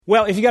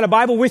Well, if you got a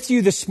Bible with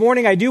you this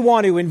morning, I do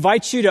want to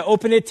invite you to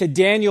open it to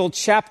Daniel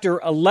chapter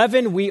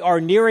 11. We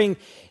are nearing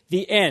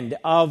the end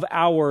of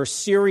our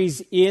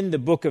series in the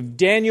book of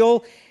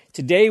Daniel.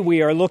 Today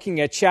we are looking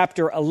at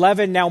chapter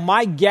 11. Now,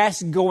 my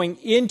guess going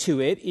into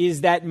it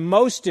is that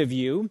most of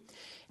you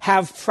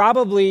have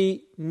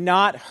probably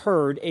not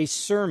heard a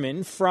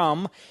sermon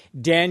from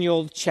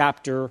Daniel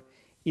chapter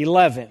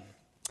 11.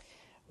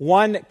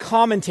 One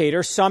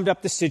commentator summed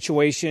up the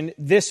situation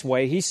this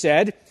way. He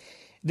said,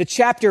 the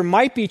chapter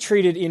might be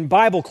treated in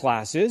Bible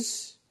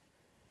classes.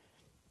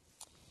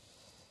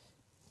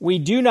 We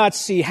do not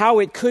see how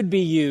it could be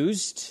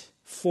used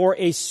for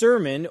a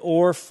sermon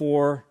or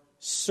for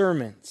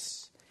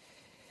sermons.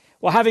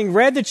 Well, having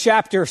read the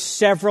chapter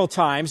several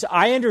times,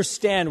 I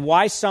understand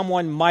why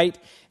someone might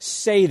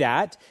say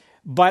that,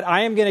 but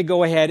I am going to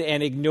go ahead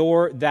and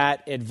ignore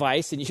that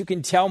advice, and you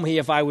can tell me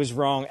if I was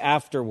wrong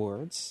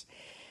afterwards.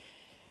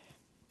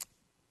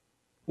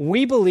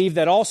 We believe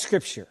that all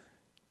Scripture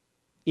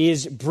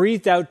is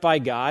breathed out by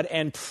God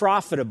and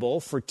profitable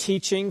for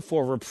teaching,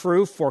 for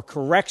reproof, for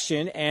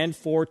correction, and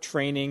for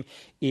training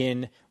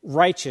in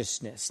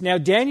righteousness. Now,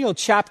 Daniel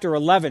chapter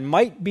 11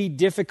 might be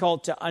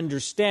difficult to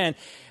understand,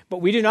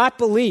 but we do not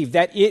believe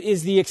that it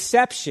is the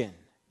exception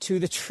to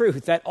the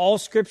truth that all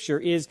Scripture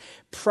is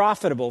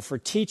profitable for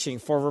teaching,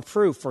 for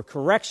reproof, for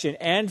correction,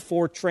 and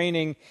for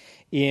training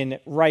in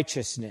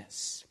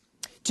righteousness.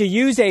 To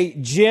use a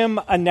gym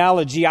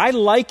analogy, I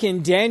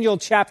liken Daniel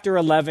chapter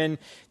 11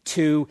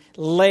 to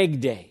leg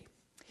day.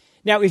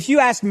 Now, if you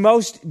ask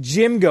most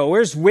gym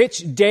goers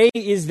which day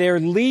is their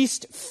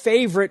least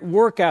favorite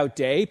workout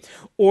day,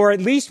 or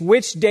at least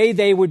which day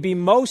they would be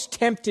most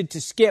tempted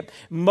to skip,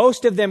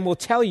 most of them will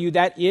tell you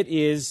that it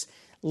is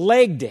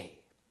leg day.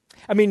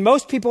 I mean,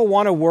 most people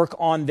want to work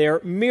on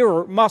their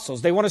mirror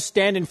muscles. They want to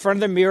stand in front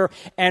of the mirror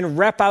and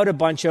rep out a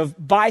bunch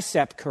of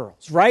bicep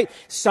curls, right?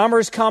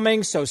 Summer's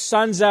coming, so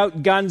sun's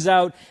out, guns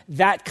out,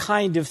 that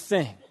kind of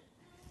thing.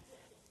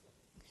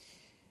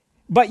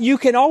 But you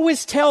can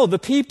always tell the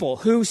people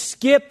who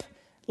skip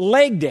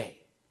leg day.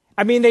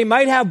 I mean, they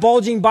might have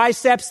bulging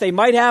biceps, they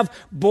might have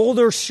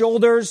boulder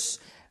shoulders,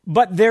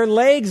 but their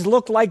legs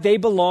look like they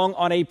belong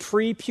on a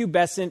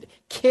prepubescent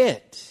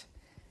kid.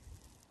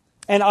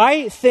 And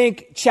I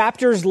think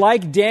chapters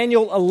like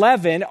Daniel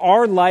 11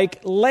 are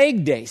like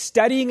leg day.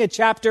 Studying a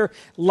chapter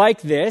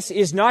like this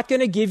is not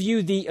going to give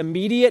you the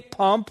immediate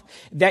pump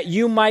that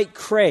you might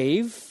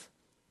crave,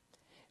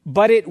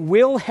 but it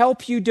will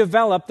help you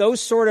develop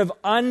those sort of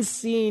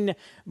unseen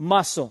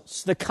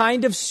muscles, the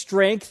kind of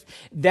strength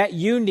that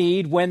you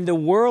need when the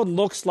world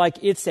looks like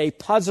it's a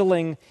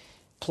puzzling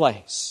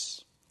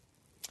place.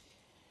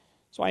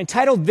 So I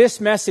entitled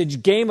this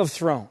message, Game of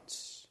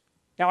Thrones.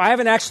 Now, I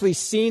haven't actually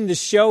seen the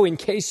show in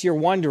case you're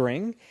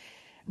wondering,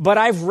 but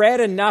I've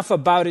read enough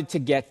about it to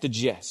get the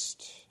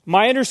gist.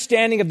 My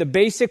understanding of the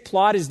basic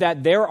plot is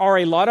that there are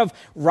a lot of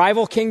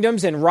rival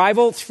kingdoms and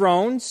rival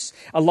thrones,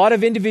 a lot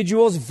of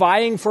individuals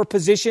vying for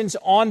positions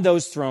on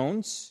those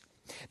thrones.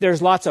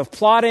 There's lots of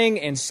plotting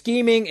and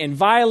scheming and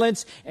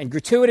violence and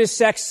gratuitous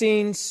sex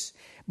scenes,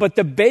 but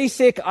the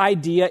basic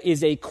idea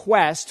is a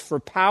quest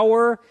for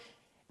power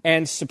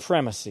and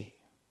supremacy.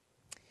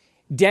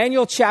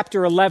 Daniel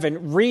chapter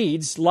 11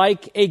 reads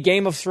like a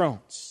Game of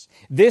Thrones.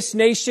 This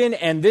nation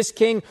and this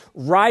king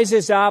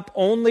rises up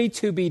only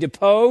to be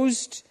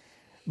deposed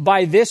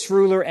by this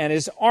ruler and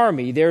his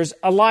army. There's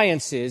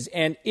alliances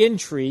and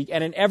intrigue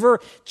and an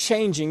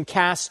ever-changing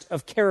cast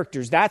of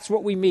characters. That's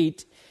what we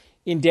meet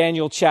in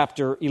Daniel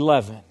chapter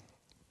 11.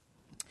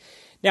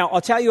 Now, I'll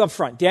tell you up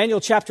front,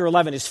 Daniel chapter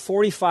 11 is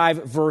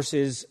 45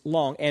 verses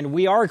long, and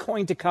we are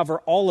going to cover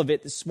all of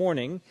it this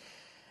morning,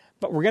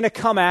 but we're going to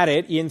come at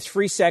it in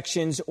 3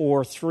 sections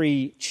or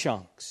 3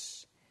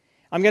 chunks.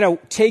 I'm going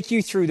to take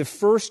you through the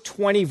first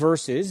 20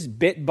 verses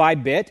bit by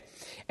bit,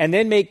 and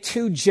then make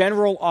 2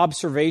 general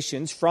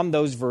observations from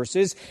those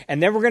verses,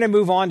 and then we're going to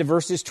move on to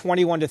verses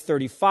 21 to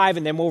 35,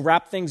 and then we'll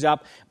wrap things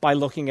up by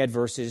looking at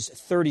verses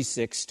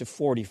 36 to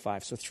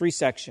 45. So 3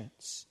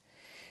 sections.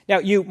 Now,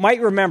 you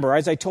might remember,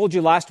 as I told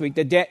you last week,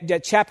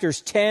 that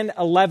chapters 10,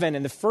 11,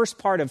 and the first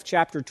part of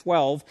chapter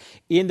 12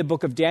 in the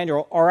book of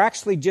Daniel are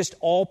actually just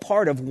all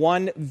part of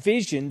one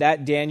vision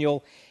that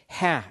Daniel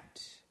had.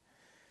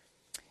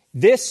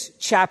 This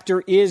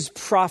chapter is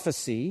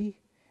prophecy,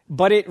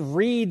 but it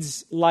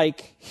reads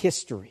like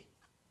history.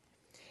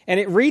 And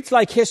it reads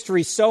like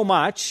history so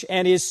much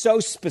and is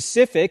so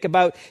specific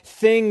about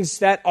things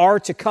that are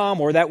to come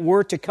or that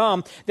were to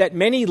come that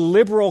many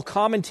liberal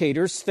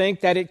commentators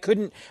think that it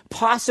couldn't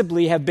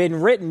possibly have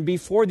been written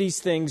before these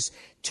things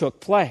took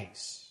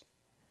place.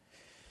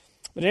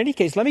 But in any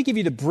case, let me give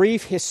you the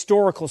brief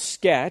historical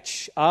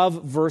sketch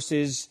of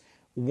verses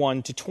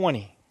 1 to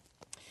 20.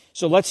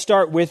 So let's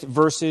start with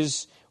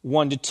verses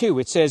 1 to 2.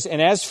 It says,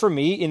 "And as for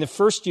me, in the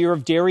first year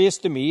of Darius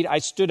the Mede, I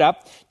stood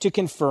up to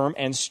confirm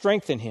and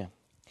strengthen him.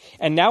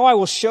 And now I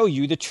will show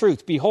you the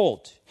truth.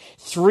 Behold,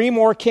 3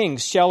 more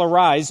kings shall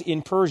arise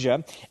in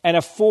Persia, and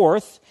a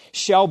 4th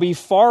shall be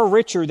far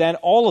richer than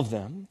all of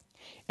them,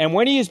 And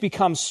when he has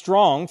become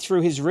strong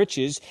through his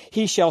riches,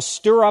 he shall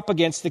stir up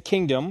against the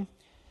kingdom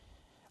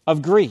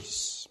of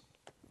Greece.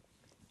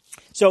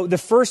 So the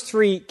first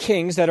three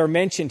kings that are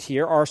mentioned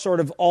here are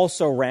sort of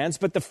also-rans,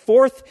 but the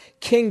fourth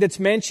king that's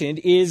mentioned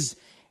is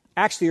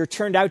actually, or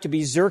turned out to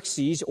be,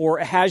 Xerxes or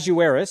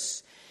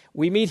Ahasuerus.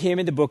 We meet him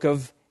in the book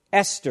of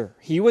Esther.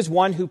 He was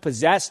one who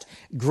possessed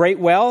great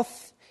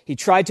wealth. He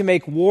tried to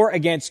make war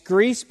against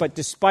Greece, but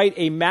despite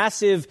a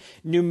massive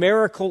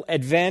numerical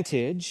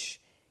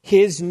advantage,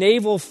 his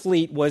naval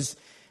fleet was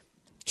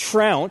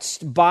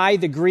trounced by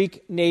the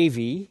Greek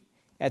navy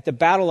at the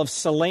Battle of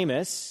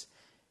Salamis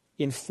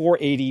in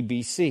 480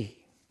 BC.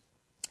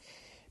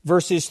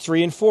 Verses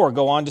 3 and 4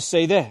 go on to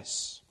say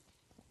this: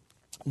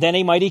 Then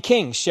a mighty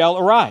king shall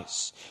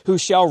arise, who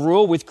shall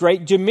rule with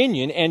great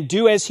dominion and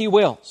do as he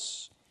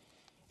wills.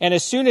 And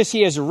as soon as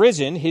he has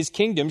arisen, his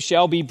kingdom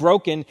shall be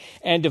broken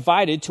and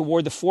divided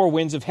toward the four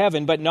winds of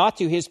heaven, but not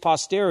to his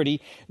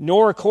posterity,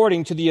 nor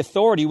according to the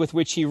authority with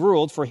which he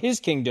ruled, for his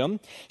kingdom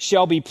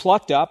shall be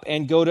plucked up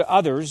and go to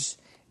others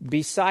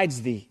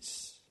besides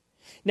these.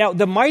 Now,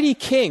 the mighty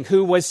king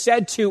who was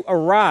said to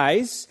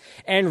arise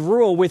and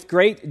rule with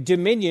great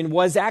dominion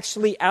was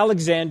actually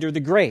Alexander the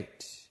Great.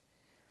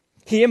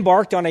 He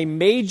embarked on a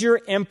major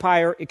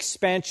empire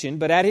expansion,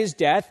 but at his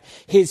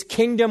death, his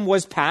kingdom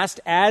was passed,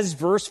 as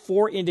verse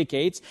 4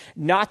 indicates,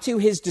 not to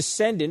his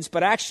descendants,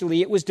 but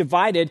actually it was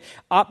divided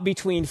up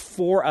between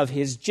four of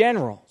his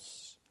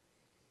generals.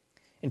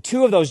 And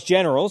two of those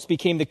generals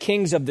became the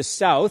kings of the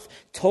south,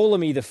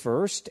 Ptolemy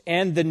I,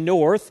 and the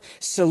north,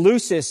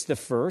 Seleucus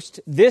I.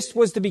 This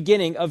was the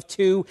beginning of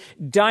two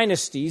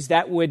dynasties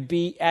that would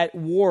be at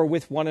war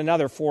with one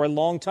another for a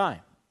long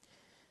time.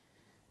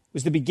 It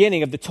was the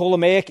beginning of the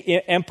Ptolemaic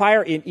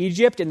Empire in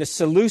Egypt and the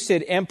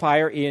Seleucid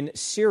Empire in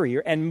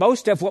Syria. And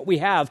most of what we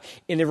have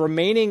in the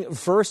remaining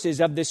verses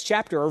of this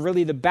chapter are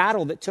really the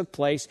battle that took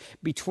place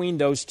between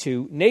those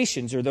two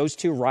nations, or those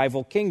two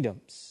rival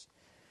kingdoms.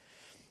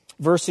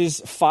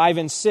 Verses 5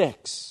 and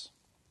 6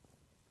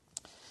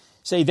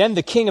 say, Then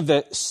the king of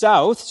the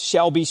south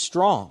shall be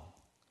strong,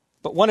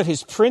 but one of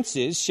his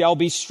princes shall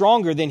be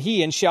stronger than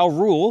he and shall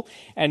rule,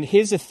 and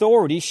his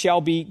authority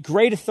shall be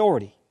great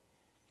authority.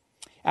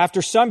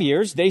 After some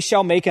years, they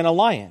shall make an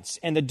alliance,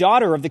 and the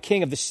daughter of the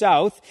king of the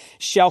south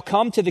shall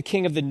come to the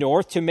king of the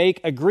north to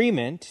make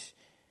agreement,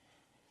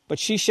 but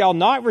she shall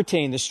not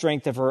retain the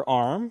strength of her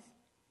arm,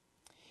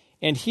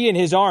 and he and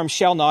his arm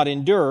shall not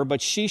endure, but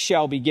she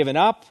shall be given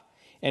up,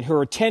 and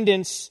her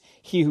attendants,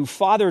 he who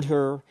fathered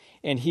her,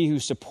 and he who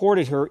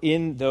supported her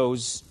in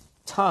those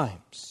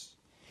times.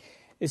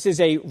 This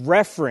is a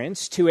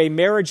reference to a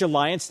marriage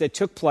alliance that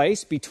took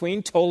place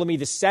between Ptolemy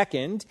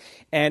II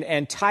and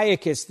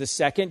Antiochus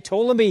II.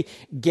 Ptolemy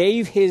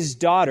gave his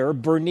daughter,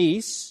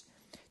 Bernice,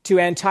 to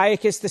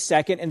Antiochus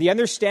II, and the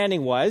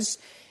understanding was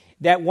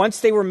that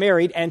once they were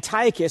married,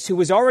 Antiochus, who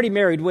was already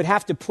married, would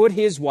have to put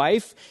his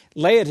wife,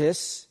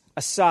 Laodice,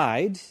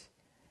 aside.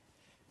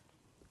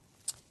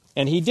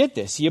 And he did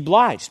this. He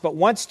obliged. But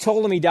once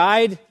Ptolemy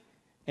died,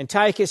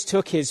 Antiochus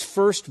took his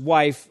first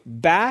wife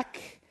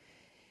back.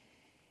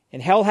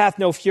 And hell hath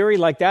no fury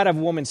like that of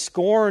a woman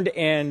scorned,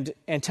 and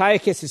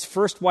Antiochus, his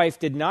first wife,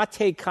 did not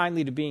take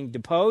kindly to being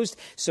deposed,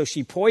 so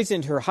she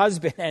poisoned her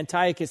husband,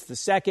 Antiochus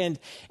II,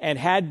 and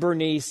had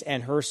Bernice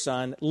and her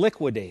son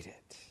liquidated.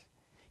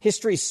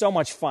 History is so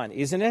much fun,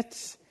 isn't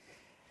it?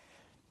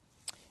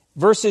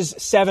 Verses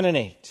 7 and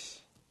 8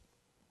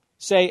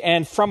 say,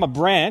 And from a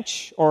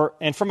branch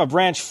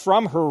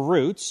from her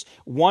roots,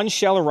 one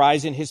shall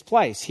arise in his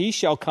place. He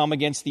shall come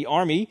against the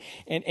army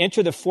and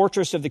enter the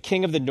fortress of the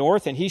king of the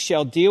north, and he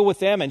shall deal with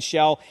them and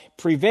shall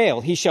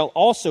prevail. He shall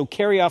also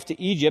carry off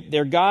to Egypt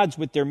their gods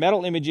with their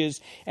metal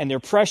images and their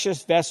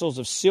precious vessels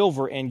of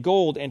silver and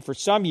gold, and for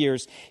some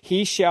years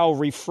he shall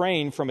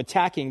refrain from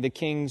attacking the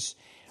kings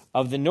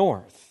of the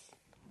north.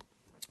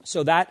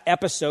 So that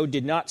episode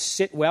did not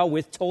sit well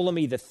with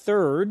Ptolemy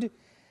III,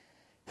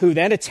 who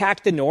then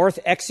attacked the north,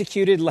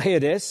 executed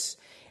Laodice,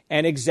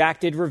 and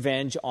exacted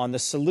revenge on the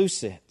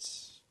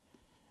Seleucids.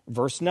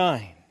 Verse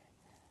 9.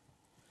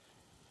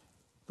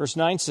 Verse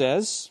 9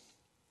 says,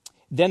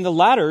 Then the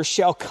latter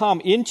shall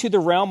come into the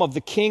realm of the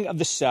king of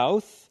the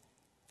south,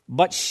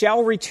 but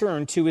shall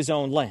return to his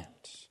own land.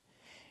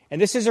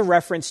 And this is a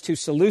reference to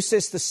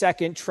Seleucus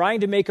II trying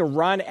to make a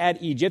run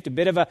at Egypt, a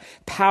bit of a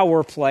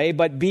power play,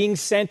 but being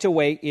sent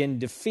away in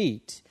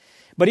defeat.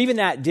 But even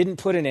that didn't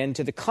put an end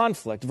to the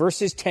conflict.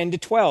 Verses 10 to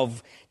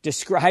 12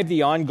 describe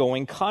the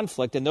ongoing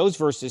conflict, and those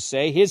verses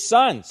say, His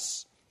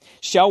sons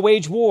shall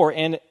wage war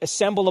and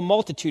assemble a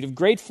multitude of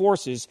great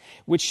forces,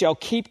 which shall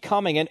keep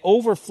coming and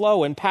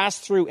overflow and pass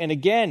through, and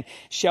again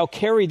shall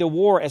carry the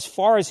war as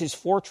far as his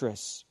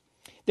fortress.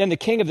 Then the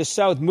king of the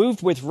south,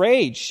 moved with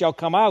rage, shall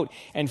come out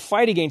and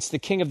fight against the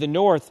king of the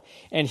north,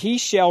 and he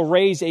shall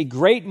raise a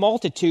great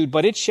multitude,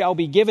 but it shall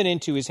be given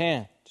into his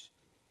hand.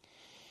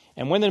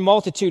 And when the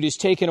multitude is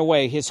taken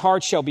away, his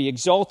heart shall be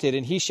exalted,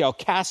 and he shall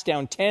cast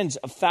down tens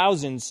of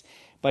thousands,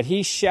 but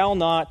he shall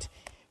not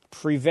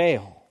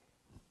prevail.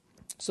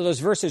 So those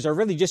verses are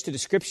really just a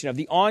description of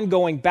the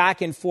ongoing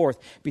back and forth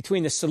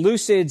between the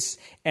Seleucids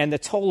and the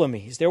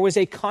Ptolemies. There was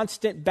a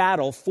constant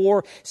battle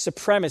for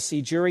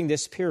supremacy during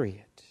this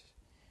period.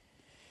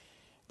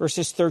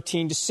 Verses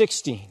 13 to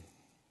 16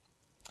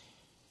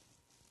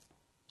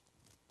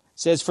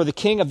 says, "For the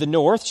king of the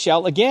north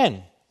shall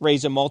again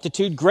raise a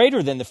multitude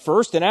greater than the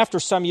first, and after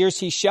some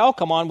years he shall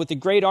come on with a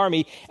great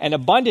army and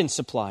abundant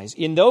supplies.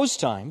 In those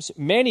times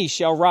many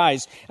shall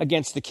rise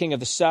against the king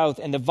of the south,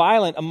 and the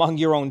violent among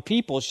your own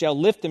people shall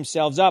lift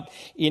themselves up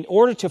in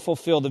order to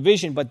fulfill the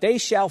vision, but they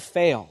shall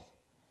fail.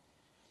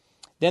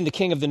 Then the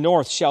king of the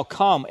north shall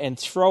come and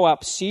throw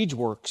up siege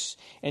works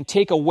and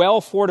take a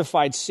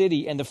well-fortified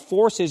city, and the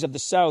forces of the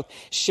south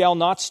shall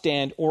not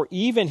stand, or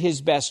even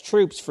his best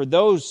troops, for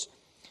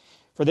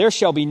there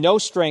shall be no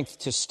strength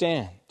to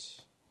stand.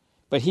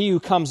 But he who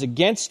comes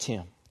against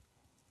him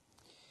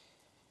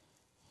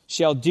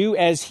shall do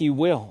as he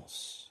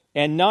wills,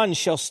 and none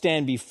shall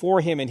stand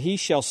before him, and he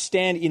shall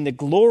stand in the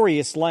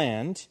glorious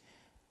land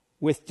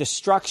with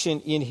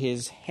destruction in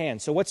his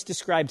hand." So what's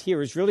described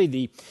here is really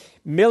the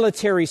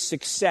military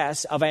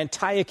success of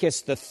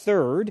Antiochus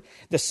III,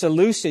 the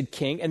Seleucid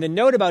king. And the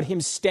note about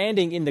him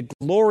standing in the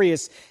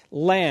glorious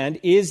land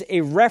is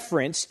a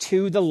reference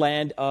to the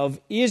land of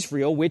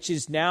Israel, which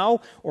is now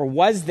or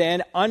was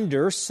then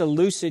under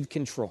Seleucid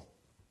control.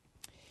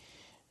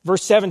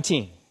 Verse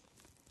 17.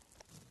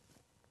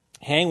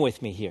 Hang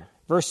with me here.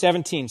 Verse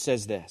 17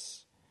 says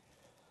this.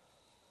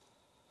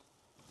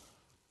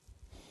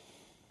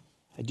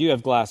 I do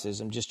have glasses.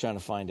 I'm just trying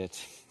to find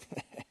it.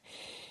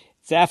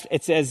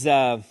 It says,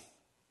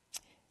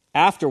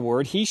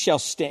 "Afterward he shall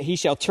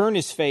turn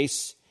his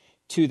face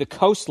to the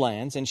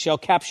coastlands and shall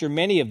capture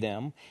many of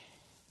them."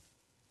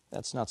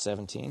 That's not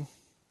 17.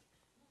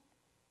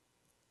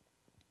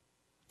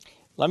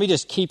 Let me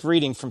just keep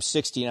reading from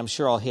 16. I'm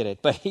sure I'll hit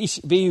it. "But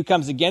he who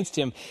comes against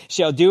him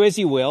shall do as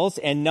he wills,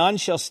 and none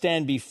shall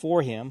stand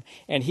before him,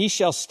 and he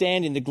shall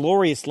stand in the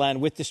glorious land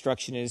with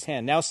destruction in his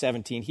hand." Now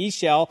 17. "He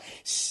shall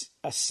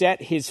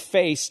set his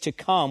face to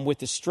come with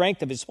the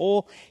strength of his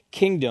whole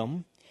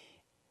kingdom,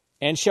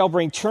 and shall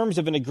bring terms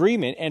of an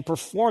agreement and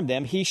perform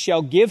them. He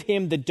shall give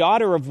him the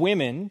daughter of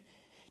women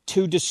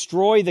to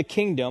destroy the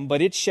kingdom,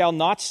 but it shall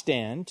not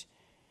stand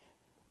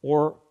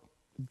or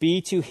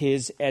be to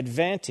his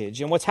advantage."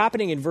 And what's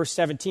happening in verse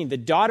 17, the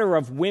daughter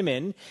of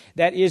women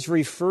that is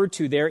referred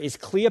to there is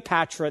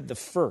Cleopatra the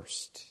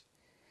First.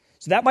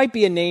 So that might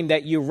be a name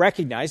that you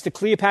recognize. The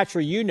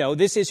Cleopatra you know,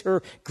 this is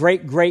her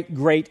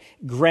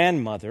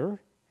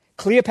great-great-great-grandmother.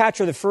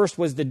 Cleopatra the First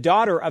was the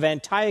daughter of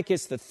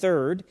Antiochus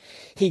III.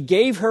 He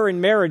gave her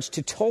in marriage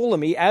to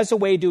Ptolemy as a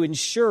way to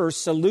ensure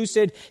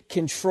Seleucid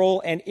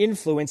control and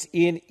influence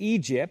in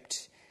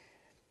Egypt.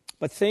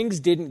 But things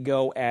didn't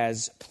go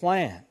as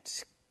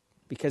planned,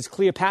 because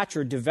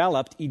Cleopatra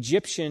developed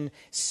Egyptian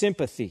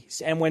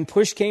sympathies. And when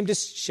push came to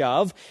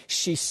shove,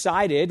 she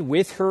sided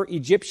with her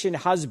Egyptian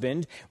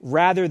husband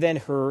rather than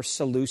her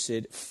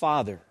Seleucid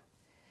father.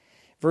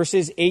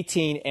 Verses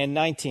 18 and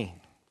 19.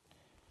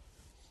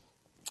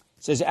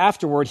 It says,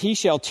 "Afterward he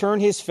shall turn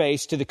his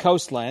face to the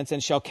coastlands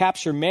and shall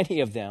capture many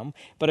of them,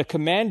 but a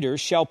commander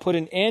shall put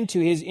an end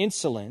to his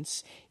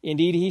insolence.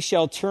 Indeed, he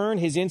shall turn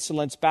his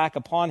insolence back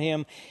upon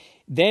him.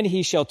 Then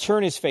he shall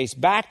turn his face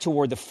back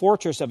toward the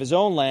fortress of his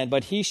own land,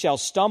 but he shall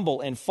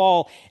stumble and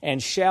fall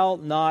and shall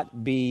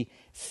not be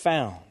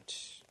found."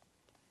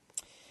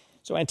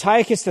 So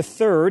Antiochus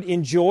III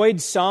enjoyed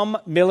some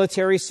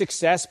military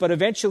success, but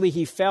eventually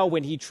he fell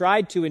when he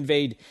tried to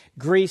invade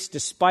Greece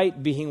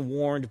despite being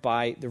warned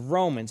by the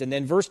Romans. And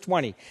then verse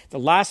 20, the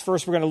last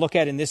verse we're going to look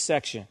at in this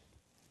section,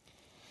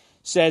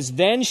 says,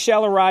 "Then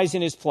shall arise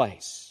in his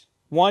place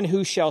one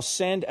who shall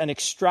send an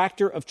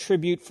extractor of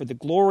tribute for the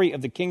glory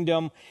of the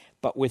kingdom,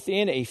 but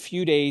within a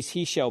few days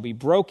he shall be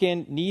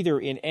broken, neither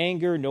in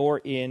anger nor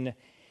in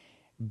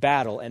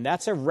battle." And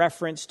that's a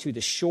reference to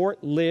the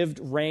short-lived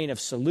reign of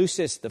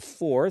Seleucus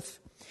IV.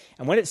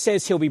 And when it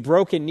says he'll be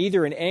broken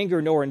neither in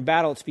anger nor in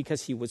battle, it's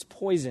because he was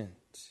poisoned.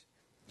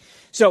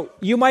 So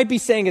you might be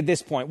saying at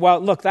this point,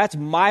 well, look, that's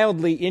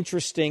mildly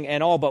interesting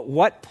and all, but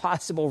what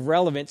possible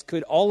relevance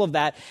could all of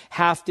that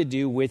have to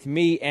do with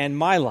me and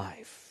my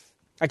life?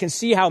 I can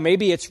see how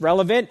maybe it's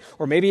relevant,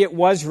 or maybe it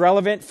was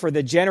relevant for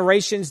the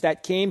generations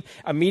that came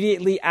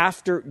immediately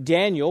after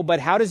Daniel, but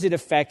how does it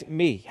affect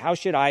me? How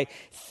should I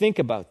think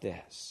about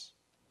this?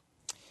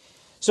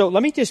 So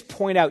let me just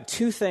point out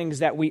two things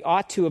that we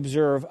ought to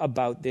observe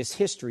about this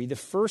history. The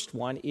first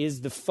one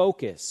is the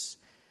focus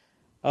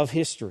of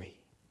history.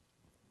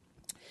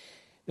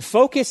 The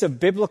focus of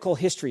biblical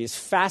history is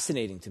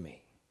fascinating to me.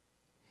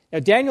 Now,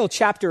 Daniel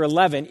chapter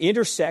 11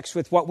 intersects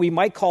with what we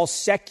might call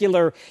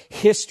secular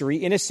history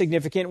in a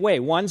significant way.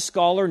 One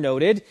scholar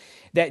noted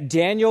that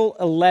Daniel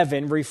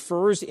 11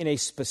 refers in a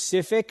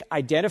specific,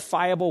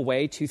 identifiable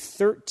way to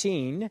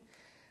 13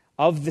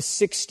 of the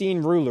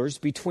 16 rulers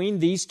between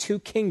these two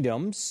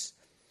kingdoms,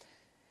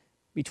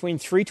 between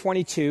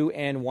 322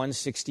 and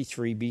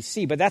 163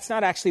 BC. But that's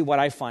not actually what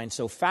I find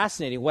so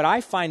fascinating. What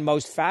I find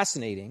most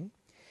fascinating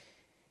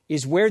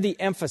is where the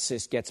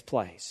emphasis gets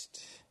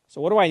placed. So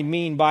what do I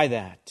mean by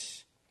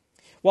that?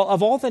 Well,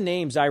 of all the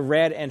names I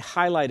read and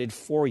highlighted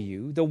for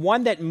you, the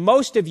one that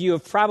most of you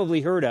have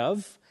probably heard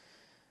of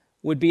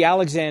would be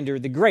Alexander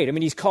the Great. I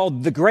mean, he's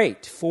called the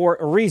Great for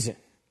a reason.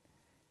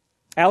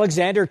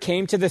 Alexander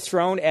came to the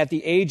throne at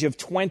the age of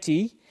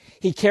 20.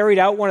 He carried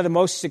out one of the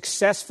most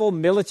successful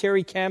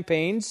military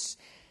campaigns.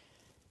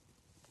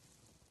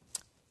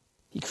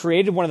 He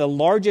created one of the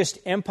largest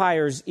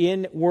empires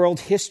in world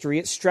history.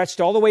 It stretched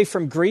all the way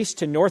from Greece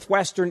to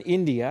northwestern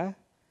India.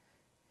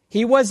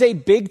 He was a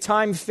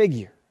big-time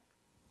figure.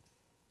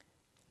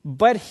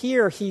 But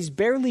here, he's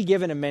barely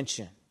given a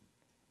mention.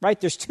 Right?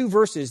 There's 2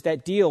 verses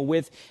that deal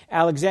with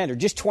Alexander,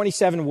 just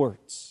 27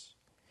 words.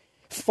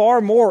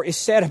 Far more is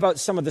said about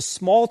some of the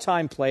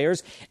small-time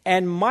players,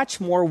 and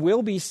much more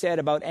will be said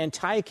about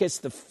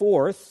Antiochus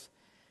IV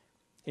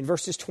in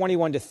verses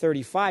 21 to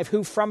 35,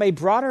 who from a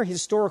broader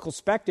historical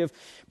perspective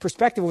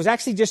was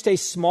actually just a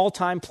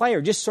small-time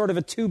player, just sort of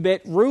a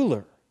 2-bit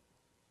ruler.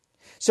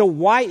 So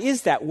why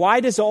is that? Why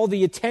does all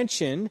the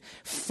attention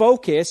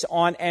focus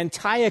on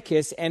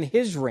Antiochus and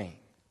his reign?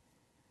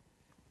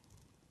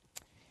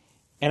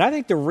 And I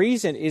think the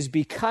reason is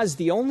because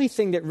the only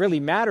thing that really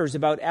matters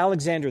about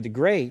Alexander the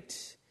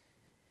Great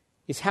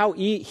is how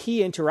he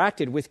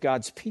interacted with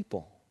God's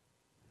people.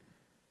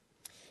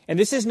 And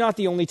this is not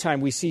the only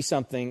time we see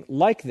something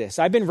like this.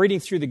 I've been reading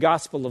through the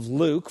Gospel of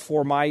Luke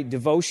for my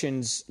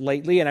devotions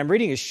lately, and I'm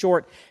reading a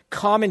short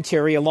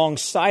commentary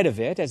alongside of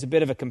it as a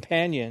bit of a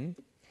companion.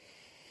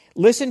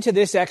 Listen to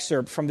this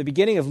excerpt from the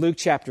beginning of Luke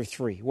chapter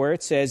 3, where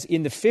it says,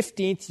 "In the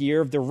 15th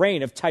year of the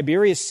reign of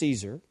Tiberius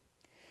Caesar,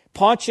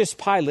 Pontius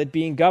Pilate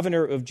being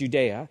governor of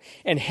Judea,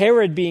 and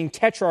Herod being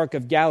tetrarch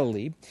of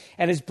Galilee,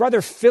 and his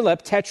brother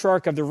Philip,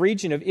 tetrarch of the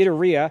region of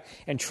Iturea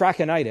and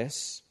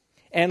Trachonitis,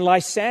 and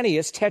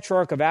Lysanias,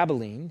 tetrarch of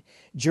Abilene,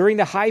 during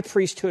the high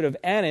priesthood of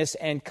Annas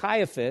and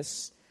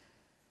Caiaphas,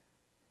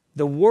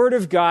 the word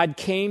of God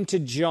came to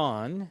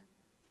John,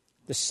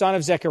 the son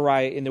of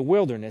Zechariah, in the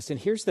wilderness." And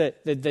here's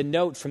the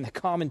note from the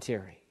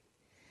commentary.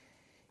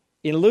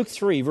 In Luke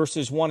 3,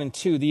 verses 1 and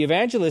 2, the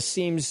evangelist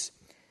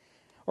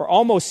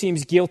almost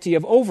seems guilty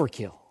of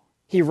overkill.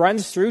 He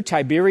runs through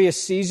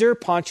Tiberius Caesar,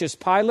 Pontius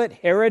Pilate,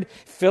 Herod,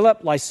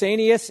 Philip,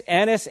 Lysanias,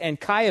 Annas, and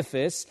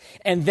Caiaphas,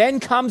 and then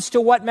comes to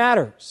what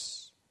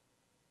matters.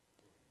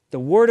 The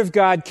word of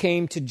God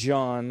came to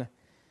John,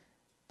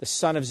 the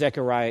son of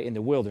Zechariah, in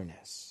the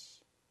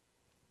wilderness.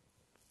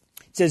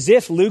 It's as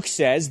if Luke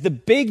says the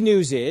big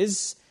news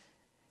is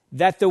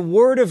that the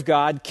word of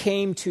God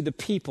came to the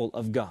people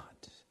of God.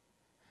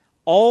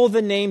 All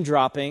the name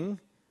dropping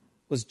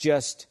was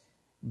just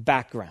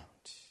background.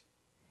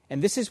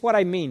 And this is what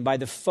I mean by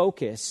the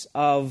focus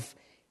of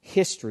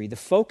history. The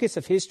focus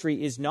of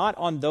history is not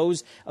on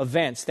those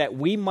events that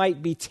we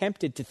might be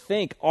tempted to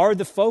think are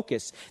the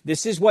focus.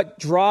 This is what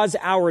draws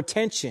our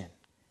attention.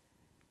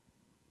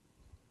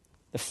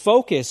 The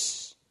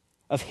focus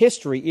of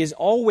history is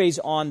always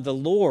on the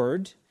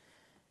Lord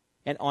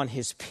and on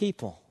his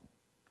people.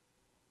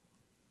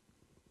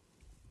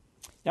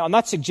 Now, I'm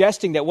not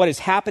suggesting that what is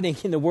happening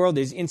in the world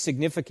is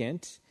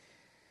insignificant,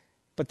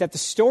 but that the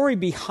story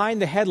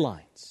behind the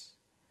headlines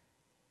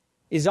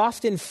is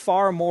often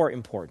far more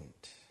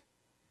important.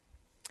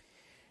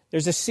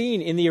 There's a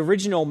scene in the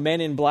original Men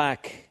in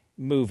Black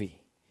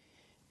movie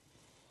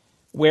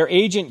where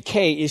Agent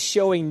K is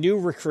showing new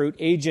recruit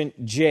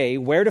Agent J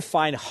where to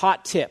find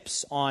hot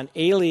tips on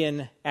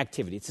alien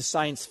activity. It's a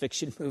science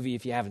fiction movie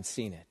if you haven't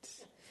seen it.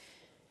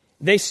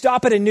 They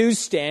stop at a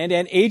newsstand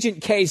and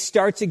Agent K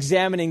starts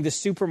examining the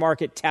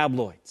supermarket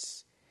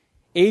tabloids.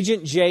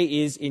 Agent J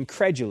is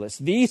incredulous.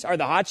 "These are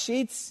the hot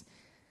sheets?"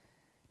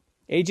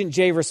 Agent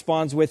J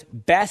responds with,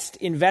 "Best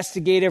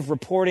investigative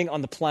reporting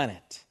on the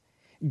planet.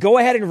 Go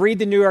ahead and read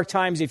the New York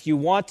Times if you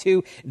want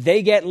to.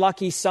 They get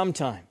lucky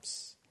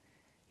sometimes."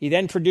 He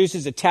then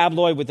produces a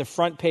tabloid with a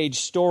front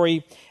page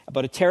story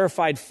about a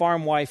terrified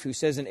farm wife who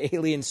says an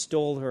alien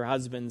stole her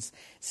husband's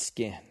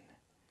skin.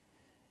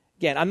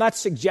 Again, I'm not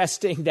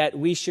suggesting that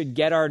we should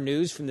get our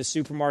news from the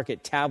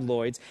supermarket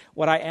tabloids.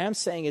 What I am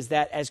saying is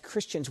that as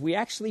Christians, we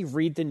actually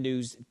read the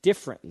news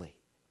differently.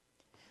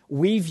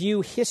 We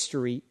view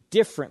history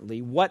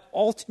differently. What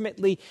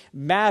ultimately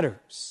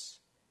matters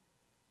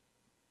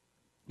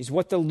is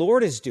what the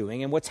Lord is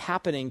doing and what's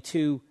happening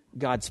to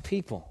God's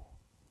people.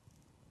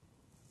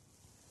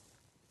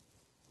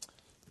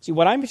 See,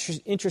 what I'm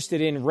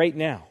interested in right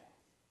now,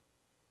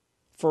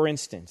 for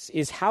instance,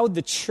 is how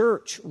the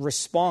church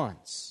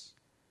responds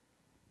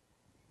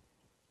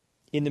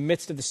in the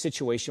midst of the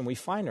situation we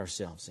find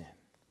ourselves in.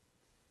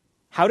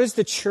 How does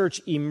the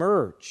church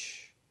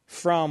emerge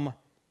from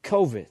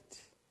COVID?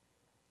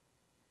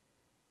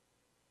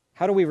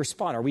 How do we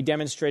respond? Are we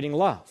demonstrating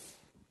love?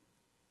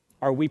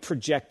 Are we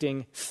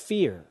projecting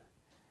fear?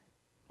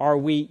 Are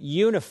we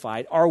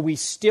unified? Are we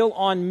still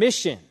on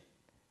mission?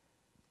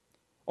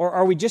 Or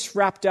are we just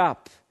wrapped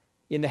up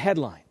in the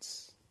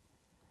headlines?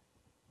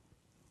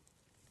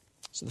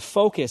 So the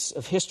focus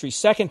of history.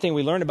 Second thing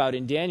we learn about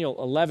in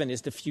Daniel 11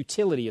 is the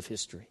futility of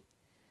history.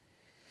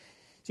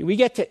 See,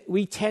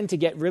 we tend to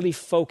get really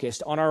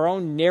focused on our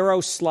own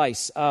narrow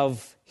slice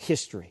of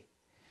history.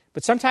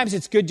 But sometimes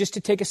it's good just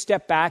to take a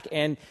step back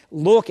and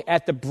look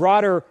at the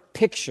broader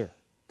picture,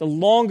 the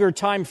longer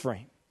time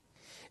frame.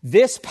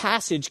 This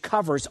passage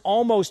covers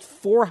almost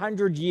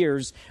 400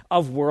 years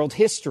of world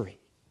history.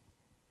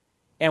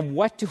 And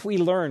what do we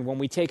learn when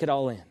we take it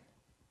all in?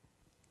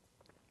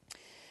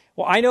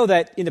 Well, I know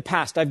that in the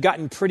past I've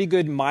gotten pretty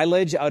good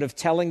mileage out of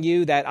telling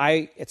you that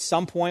I, at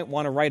some point,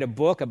 want to write a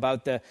book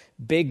about the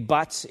big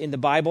buts in the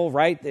Bible,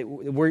 right? That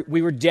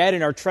we were dead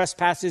in our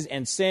trespasses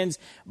and sins,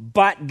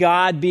 but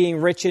God being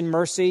rich in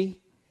mercy,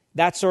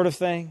 that sort of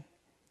thing.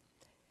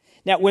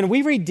 Now, when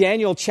we read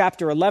Daniel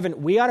chapter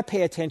 11, we ought to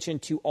pay attention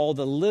to all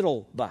the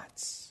little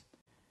buts.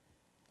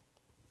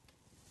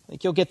 I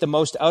think you'll get the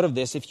most out of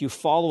this if you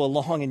follow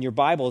along in your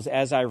Bibles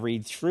as I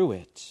read through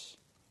it.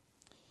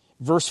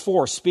 Verse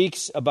 4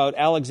 speaks about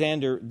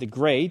Alexander the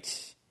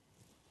Great,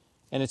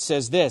 and it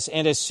says this,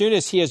 "And as soon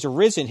as he has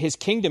arisen, his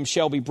kingdom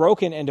shall be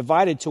broken and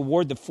divided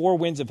toward the four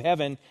winds of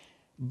heaven,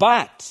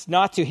 but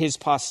not to his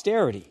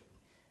posterity."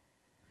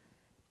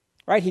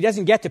 Right? He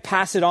doesn't get to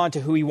pass it on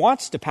to who he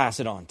wants to pass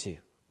it on to.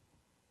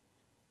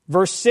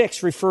 Verse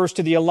 6 refers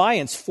to the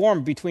alliance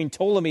formed between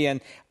Ptolemy II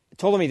and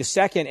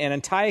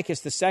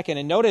Antiochus II,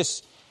 and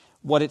notice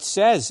what it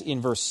says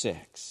in verse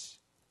 6.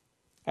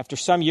 "After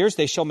some years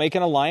they shall make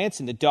an alliance,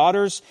 and the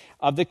daughters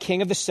of the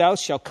king of the south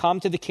shall come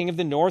to the king of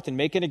the north and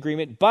make an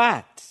agreement,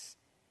 but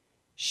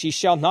she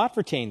shall not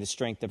retain the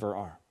strength of her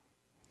arm."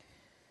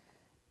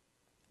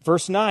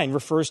 Verse 9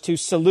 refers to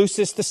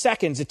Seleucus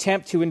II's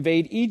attempt to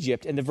invade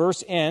Egypt, and the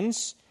verse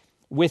ends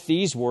with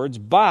these words,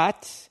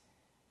 "but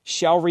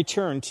shall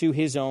return to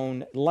his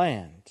own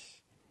land."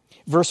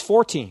 Verse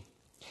 14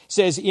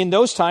 says, "In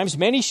those times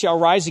many shall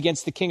rise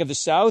against the king of the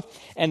south,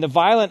 and the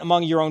violent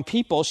among your own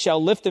people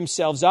shall lift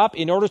themselves up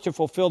in order to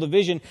fulfill the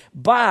vision,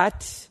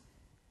 but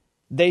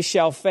they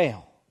shall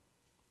fail."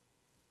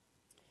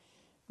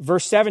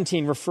 Verse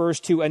 17 refers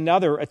to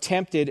another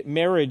attempted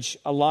marriage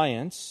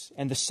alliance,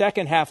 and the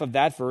second half of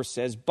that verse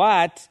says,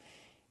 "But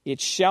it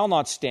shall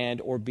not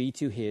stand or be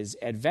to his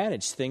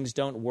advantage." Things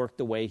don't work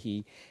the way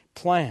he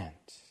planned.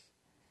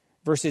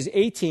 Verses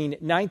 18,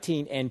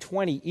 19, and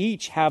 20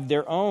 each have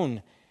their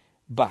own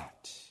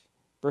but.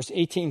 Verse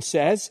 18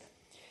 says,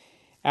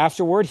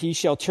 "Afterward he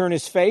shall turn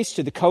his face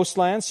to the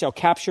coastlands, shall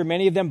capture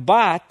many of them,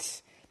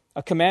 but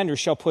a commander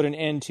shall put an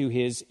end to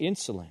his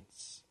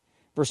insolence."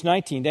 Verse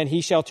 19, "Then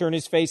he shall turn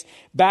his face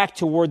back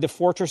toward the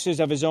fortresses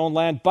of his own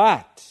land,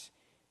 but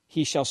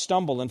he shall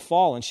stumble and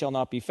fall and shall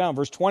not be found."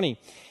 Verse 20,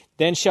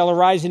 "Then shall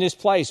arise in his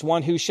place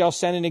one who shall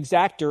send an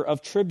exactor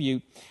of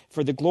tribute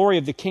for the glory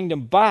of the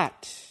kingdom,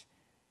 but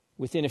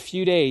within a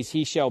few days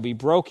he shall be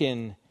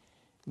broken,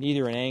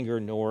 neither in anger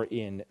nor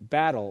in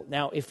battle."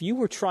 Now, if you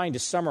were trying to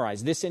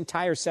summarize this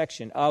entire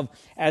section of,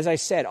 as I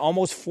said,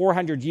 almost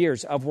 400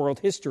 years of world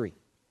history,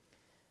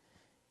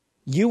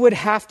 you would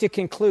have to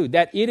conclude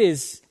that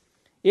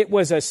it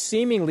was a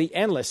seemingly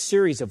endless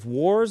series of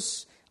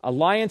wars,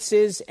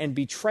 alliances, and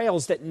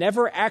betrayals that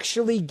never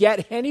actually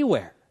get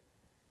anywhere.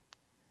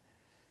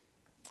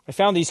 I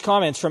found these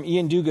comments from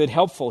Ian Duguid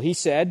helpful. He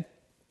said,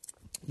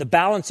 "The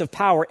balance of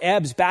power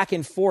ebbs back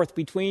and forth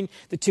between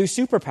the two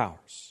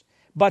superpowers.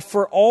 But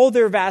for all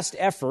their vast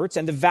efforts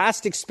and the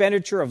vast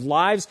expenditure of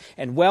lives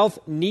and wealth,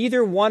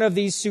 neither one of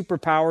these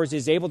superpowers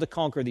is able to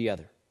conquer the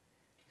other.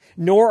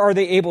 Nor are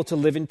they able to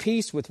live in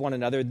peace with one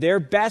another. Their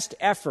best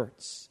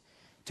efforts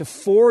to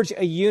forge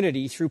a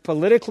unity through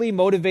politically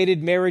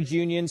motivated marriage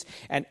unions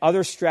and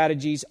other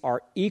strategies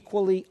are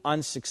equally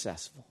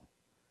unsuccessful."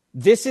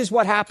 This is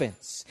what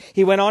happens.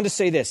 He went on to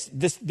say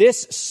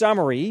this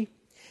summary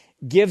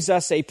gives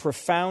us a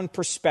profound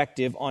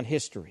perspective on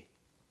history.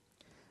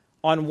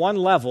 On one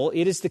level,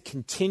 it is the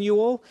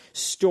continual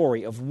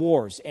story of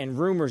wars and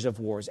rumors of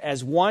wars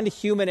as one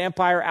human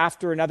empire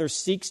after another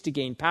seeks to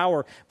gain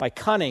power by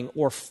cunning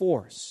or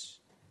force.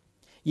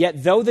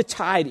 Yet though the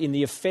tide in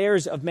the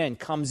affairs of men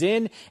comes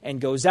in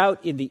and goes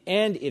out, in the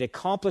end it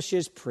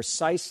accomplishes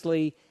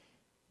precisely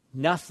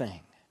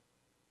nothing.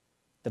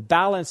 The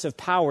balance of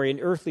power in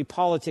earthly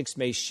politics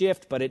may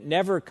shift, but it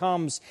never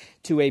comes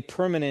to a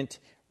permanent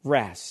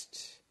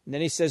rest. And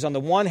then he says, on the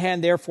one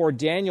hand, therefore,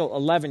 Daniel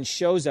 11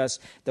 shows us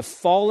the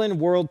fallen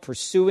world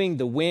pursuing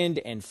the wind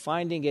and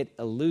finding it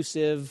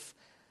elusive.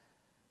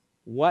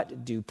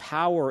 What do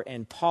power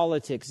and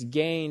politics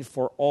gain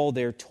for all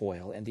their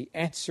toil? And the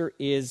answer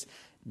is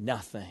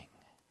nothing.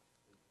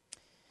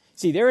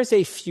 See, there is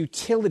a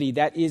futility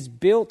that is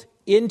built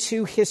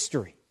into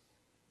history.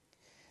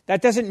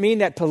 That doesn't mean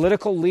that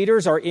political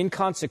leaders are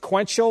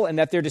inconsequential and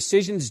that their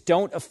decisions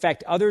don't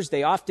affect others.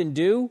 They often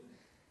do.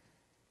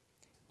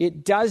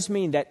 It does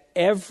mean that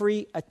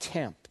every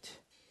attempt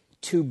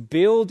to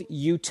build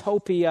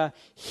utopia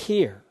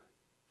here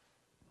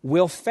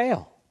will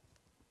fail.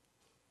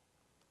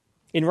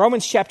 In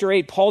Romans chapter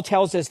 8, Paul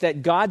tells us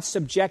that God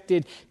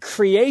subjected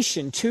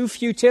creation to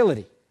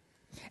futility.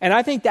 And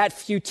I think that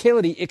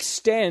futility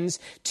extends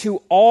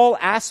to all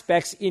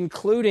aspects,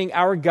 including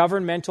our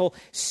governmental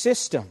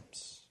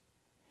systems.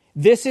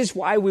 This is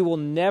why we will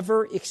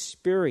never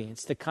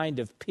experience the kind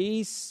of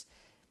peace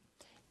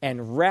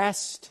and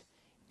rest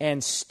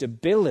and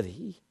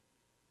stability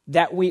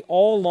that we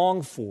all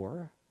long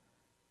for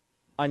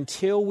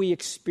until we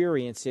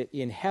experience it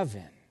in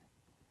heaven.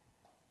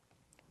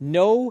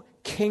 No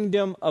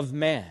kingdom of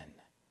man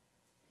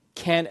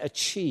can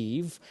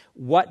achieve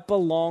what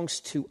belongs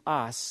to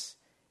us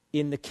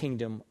in the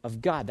kingdom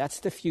of God. That's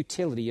the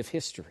futility of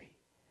history.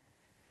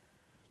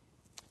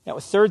 Now,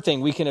 a third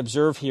thing we can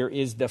observe here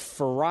is the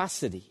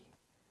ferocity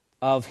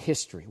of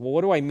history. Well,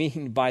 what do I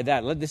mean by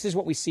that? This is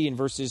what we see in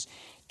verses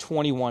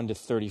 21 to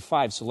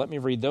 35. So let me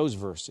read those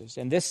verses.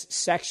 And this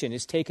section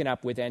is taken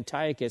up with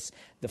Antiochus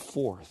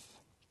IV.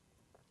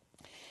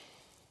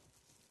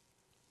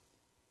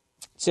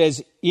 It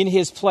says, "In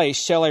his place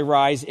shall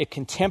arise a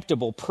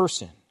contemptible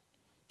person,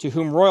 to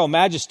whom royal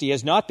majesty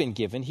has not been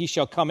given. He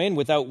shall come in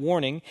without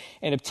warning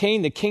and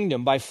obtain the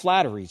kingdom by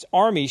flatteries.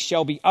 Armies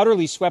shall be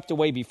utterly swept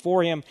away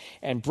before him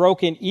and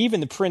broken, even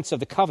the prince of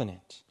the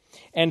covenant.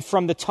 And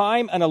from the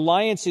time an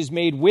alliance is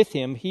made with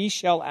him, he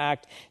shall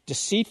act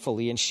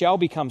deceitfully and shall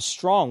become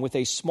strong with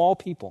a small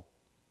people.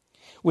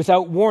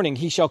 Without warning,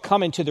 he shall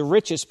come into the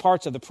richest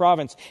parts of the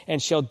province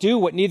and shall do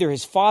what neither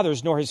his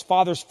fathers nor his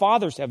fathers'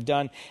 fathers have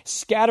done,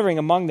 scattering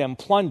among them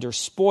plunder,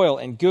 spoil,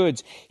 and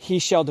goods. He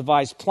shall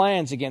devise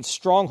plans against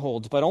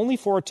strongholds, but only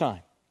for a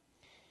time.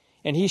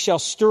 And he shall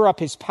stir up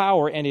his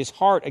power and his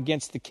heart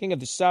against the king of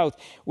the south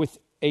with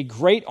a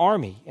great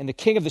army. And the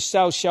king of the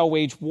south shall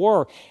wage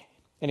war,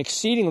 an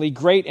exceedingly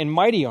great and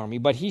mighty army,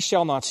 but he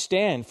shall not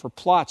stand, for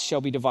plots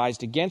shall be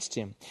devised against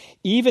him.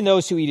 Even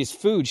those who eat his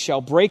food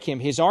shall break him.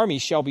 His army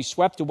shall be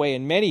swept away,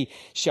 and many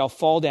shall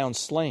fall down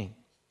slain.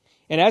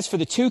 And as for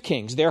the two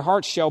kings, their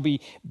hearts shall be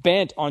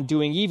bent on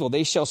doing evil.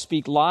 They shall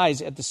speak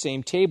lies at the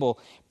same table,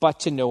 but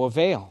to no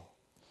avail.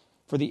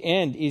 For the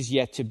end is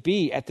yet to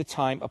be at the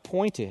time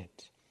appointed.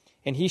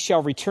 And he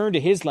shall return to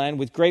his land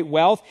with great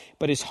wealth,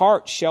 but his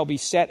heart shall be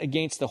set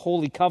against the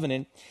holy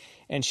covenant,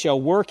 and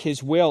shall work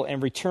his will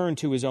and return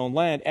to his own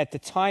land at the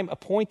time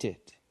appointed.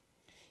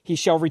 He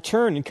shall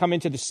return and come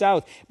into the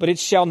south, but it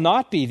shall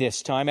not be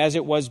this time as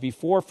it was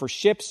before, for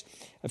ships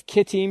of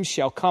Kittim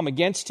shall come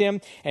against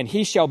him, and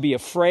he shall be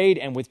afraid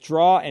and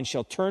withdraw, and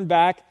shall turn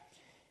back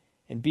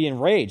and be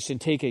enraged and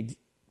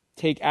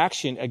take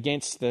action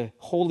against the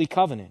holy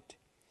covenant.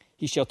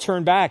 He shall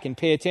turn back and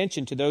pay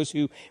attention to those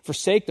who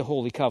forsake the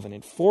holy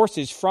covenant.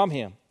 Forces from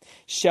him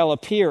shall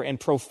appear and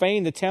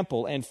profane the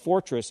temple and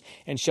fortress,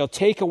 and shall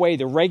take away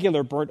the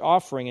regular burnt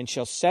offering, and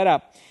shall set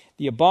up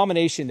the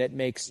abomination that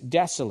makes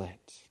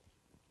desolate.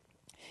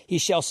 He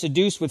shall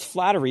seduce with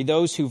flattery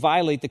those who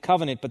violate the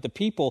covenant, but the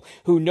people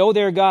who know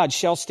their God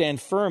shall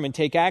stand firm and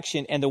take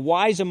action, and the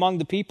wise among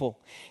the people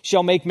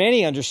shall make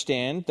many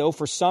understand, though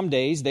for some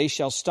days they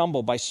shall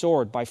stumble by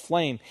sword, by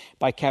flame,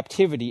 by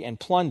captivity and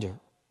plunder.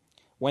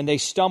 When they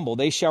stumble,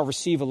 they shall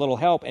receive a little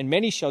help, and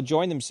many shall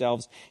join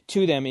themselves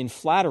to them in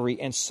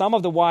flattery, and some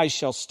of the wise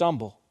shall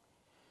stumble,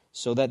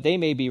 so that they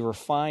may be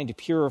refined,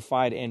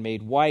 purified, and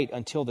made white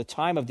until the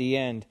time of the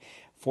end,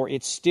 for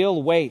it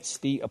still waits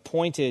the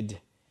appointed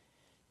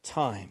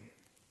time.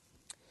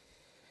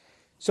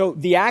 So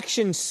the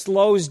action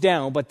slows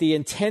down, but the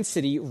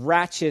intensity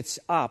ratchets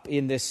up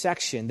in this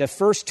section. The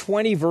first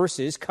 20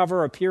 verses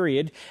cover a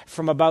period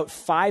from about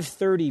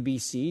 530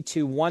 BC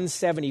to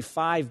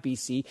 175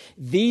 BC.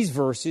 These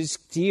verses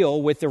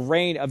deal with the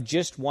reign of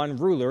just one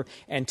ruler,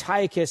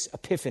 Antiochus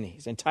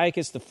Epiphanes,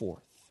 Antiochus IV.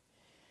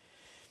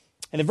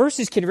 And the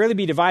verses can really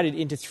be divided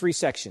into three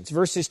sections.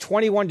 Verses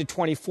 21 to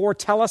 24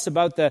 tell us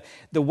about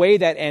the way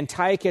that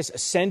Antiochus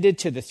ascended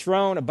to the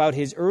throne, about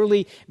his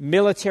early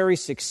military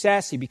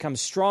success. He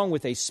becomes strong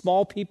with a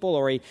small people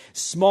or a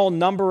small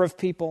number of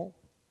people.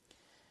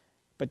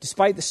 But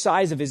despite the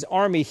size of his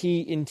army,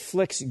 he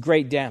inflicts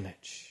great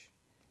damage.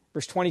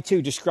 Verse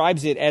 22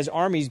 describes it as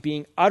armies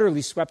being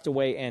utterly swept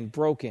away and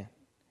broken.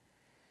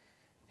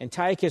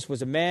 Antiochus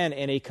was a man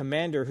and a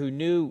commander who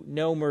knew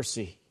no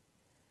mercy.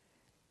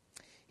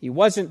 He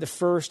wasn't the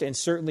first and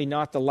certainly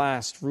not the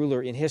last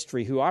ruler in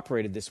history who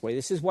operated this way.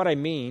 This is what I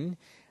mean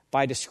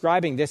by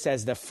describing this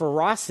as the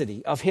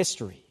ferocity of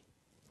history.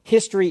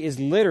 History is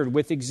littered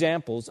with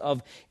examples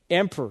of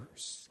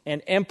emperors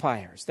and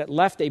empires that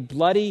left a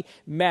bloody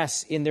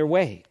mess in their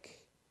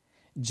wake.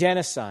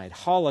 Genocide,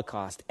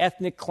 Holocaust,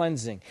 ethnic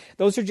cleansing.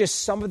 Those are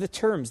just some of the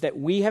terms that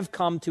we have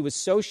come to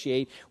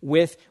associate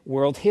with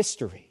world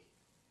history.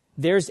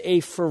 There's a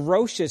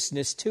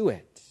ferociousness to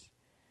it.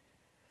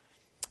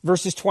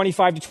 Verses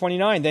 25 to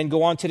 29 then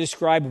go on to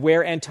describe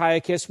where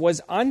Antiochus was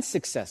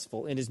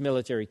unsuccessful in his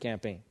military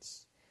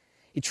campaigns.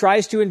 He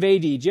tries to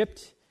invade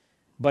Egypt,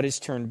 but is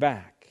turned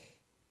back.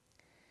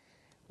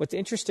 What's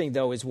interesting,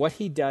 though, is what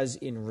he does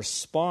in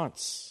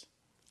response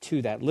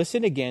to that.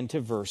 Listen again to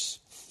verse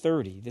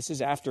 30. This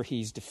is after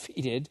he's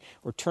defeated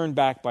or turned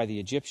back by the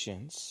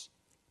Egyptians.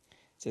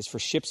 It says, "For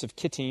ships of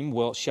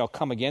Kittim shall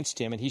come against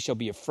him, and he shall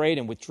be afraid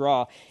and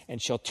withdraw, and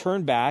shall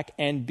turn back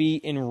and be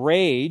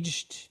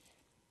enraged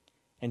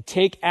and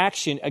take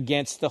action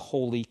against the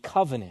holy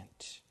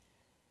covenant."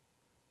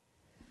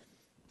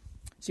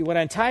 See, what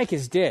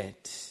Antiochus did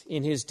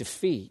in his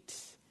defeat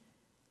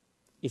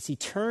is he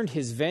turned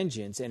his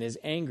vengeance and his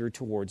anger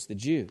towards the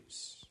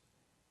Jews.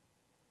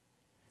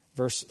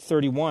 Verse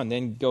 31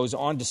 then goes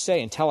on to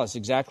say and tell us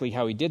exactly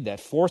how he did that.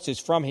 Forces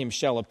from him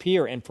shall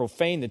appear and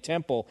profane the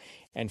temple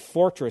and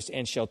fortress,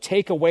 and shall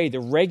take away the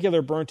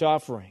regular burnt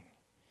offering.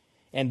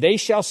 And they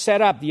shall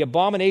set up the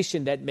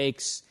abomination that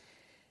makes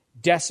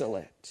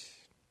desolate.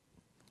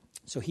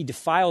 So he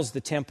defiles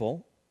the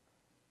temple,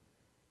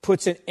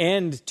 puts an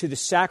end to the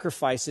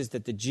sacrifices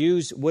that the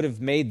Jews would have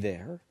made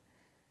there.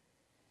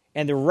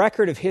 And the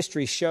record of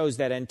history shows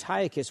that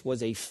Antiochus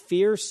was a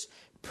fierce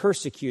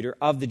persecutor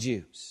of the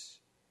Jews.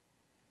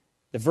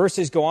 The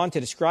verses go on to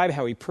describe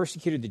how he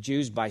persecuted the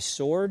Jews by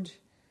sword,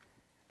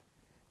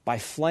 by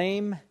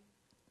flame,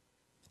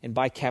 and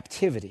by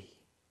captivity.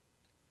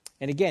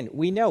 And again,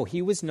 we know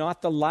he was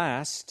not the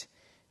last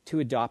to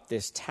adopt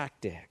this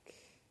tactic.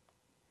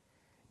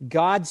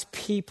 God's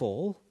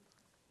people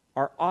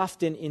are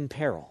often in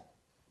peril.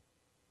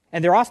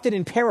 And they're often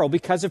in peril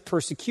because of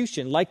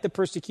persecution, like the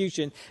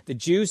persecution the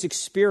Jews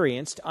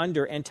experienced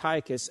under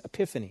Antiochus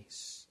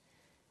Epiphanes.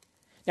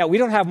 Now, we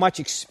don't have much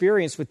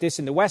experience with this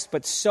in the West,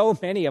 but so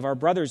many of our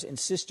brothers and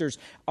sisters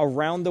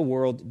around the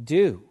world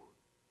do.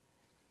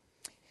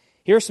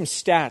 Here are some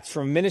stats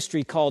from a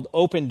ministry called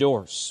Open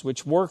Doors,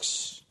 that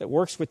works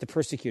with the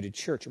persecuted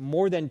church.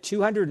 More than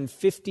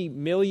 250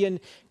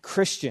 million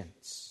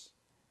Christians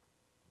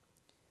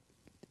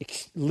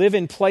live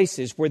in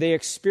places where they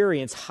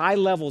experience high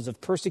levels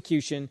of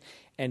persecution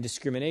and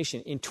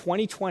discrimination. In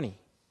 2020,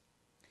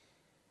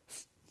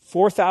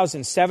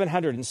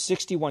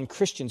 4,761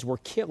 Christians were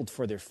killed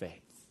for their faith.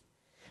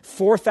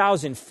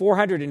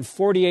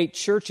 4,448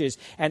 churches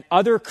and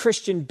other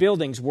Christian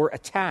buildings were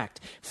attacked.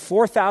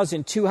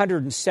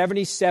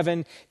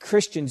 4,277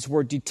 Christians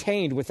were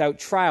detained without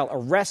trial,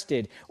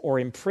 arrested, or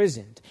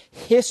imprisoned.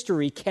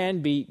 History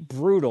can be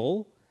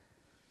brutal,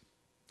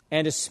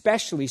 and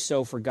especially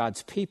so for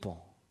God's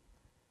people.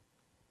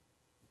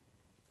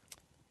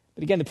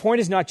 But again, the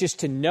point is not just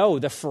to know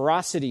the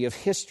ferocity of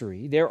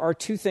history. There are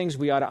two things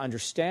we ought to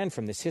understand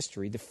from this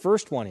history. The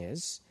first one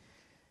is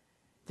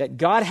that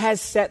God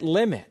has set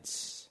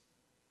limits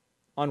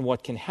on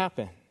what can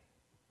happen.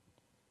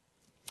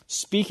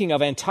 Speaking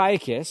of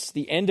Antiochus,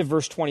 the end of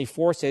verse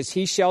 24 says,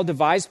 he shall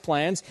devise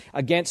plans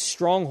against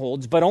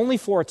strongholds, but only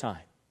for a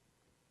time.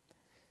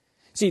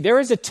 See, there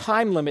is a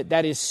time limit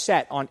that is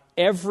set on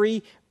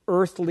every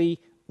earthly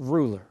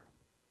ruler.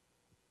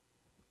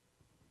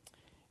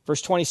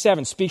 Verse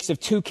 27 speaks of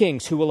two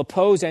kings who will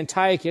oppose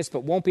Antiochus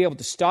but won't be able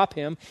to stop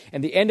him.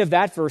 And the end of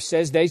that verse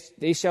says,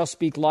 they shall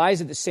speak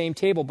lies at the same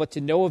table, but to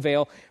no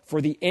avail,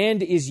 for the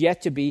end is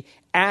yet to be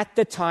at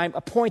the time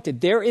appointed.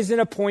 There is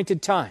an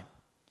appointed time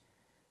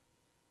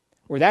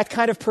where that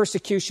kind of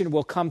persecution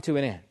will come to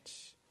an end.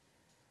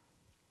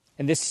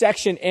 And this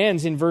section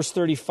ends in verse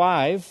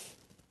 35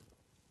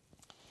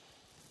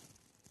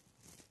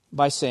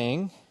 by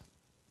saying,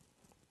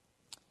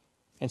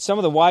 and some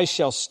of the wise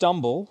shall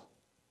stumble,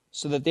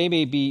 so that they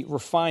may be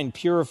refined,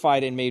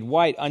 purified, and made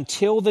white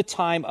until the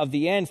time of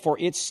the end, for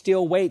it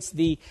still waits,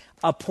 the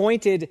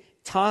appointed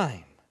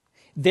time.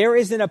 There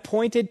is an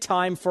appointed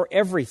time for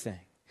everything.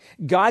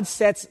 God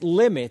sets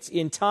limits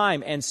in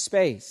time and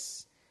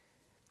space.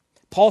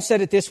 Paul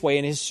said it this way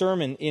in his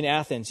sermon in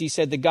Athens. He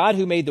said, the God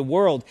who made the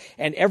world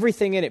and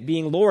everything in it,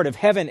 being Lord of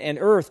heaven and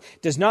earth,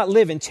 does not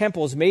live in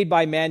temples made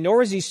by man,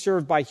 nor is he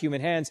served by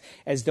human hands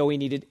as though he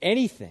needed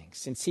anything,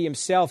 since he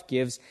himself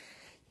gives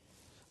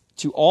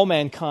to all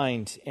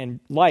mankind and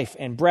life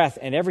and breath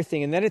and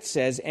everything. And then it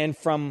says, and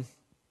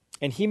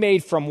he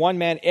made from one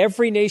man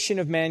every nation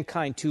of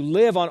mankind to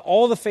live on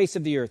all the face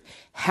of the earth,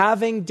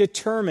 having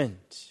determined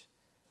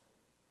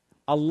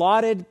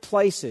allotted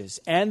places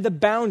and the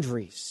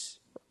boundaries,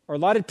 or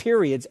allotted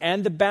periods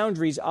and the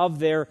boundaries of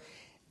their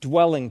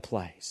dwelling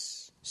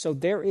place. So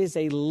there is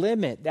a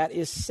limit that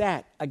is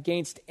set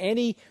against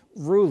any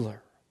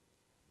ruler.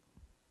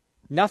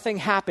 Nothing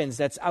happens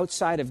that's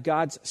outside of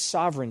God's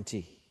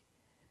sovereignty.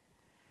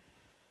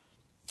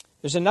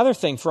 There's another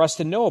thing for us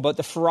to know about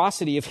the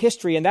ferocity of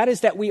history, and that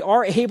is that we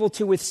are able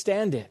to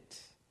withstand it.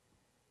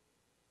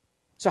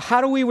 So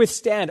how do we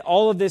withstand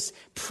all of this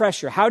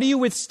pressure? How do you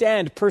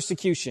withstand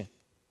persecution?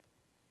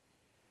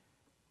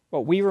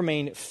 Well, we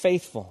remain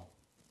faithful.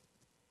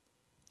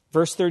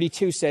 Verse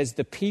 32 says,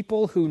 the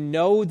people who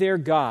know their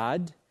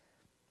God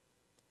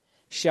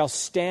shall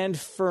stand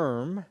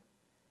firm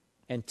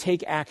and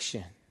take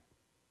action.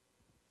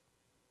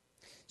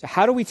 So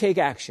how do we take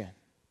action?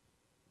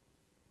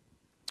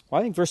 Well,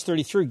 I think verse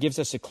 33 gives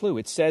us a clue.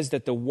 It says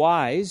that the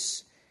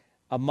wise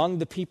among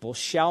the people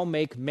shall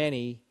make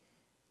many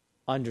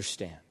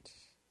understand.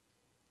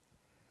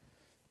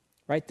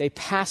 Right? They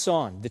pass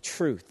on the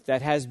truth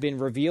that has been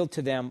revealed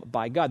to them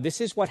by God.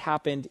 This is what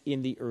happened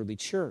in the early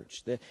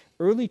church. The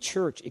early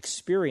church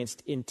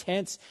experienced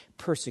intense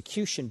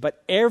persecution,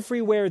 but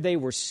everywhere they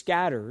were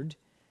scattered,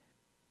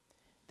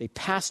 they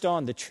passed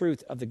on the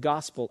truth of the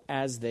gospel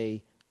as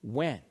they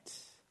went.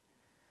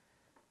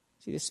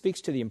 See, this speaks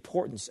to the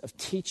importance of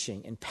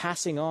teaching and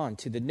passing on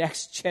to the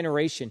next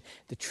generation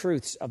the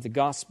truths of the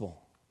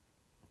gospel.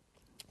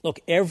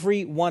 Look,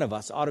 every one of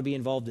us ought to be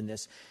involved in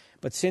this.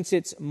 But since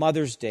it's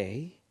Mother's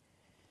Day,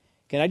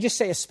 can I just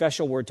say a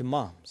special word to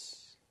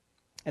moms?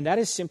 And that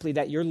is simply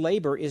that your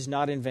labor is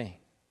not in vain.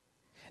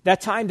 That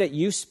time that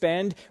you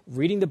spend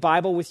reading the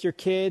Bible with your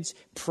kids,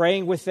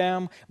 praying with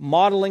them,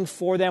 modeling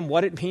for them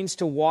what it means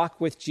to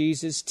walk with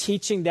Jesus,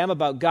 teaching them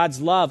about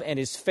God's love and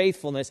His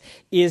faithfulness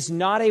is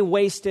not a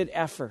wasted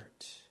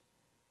effort.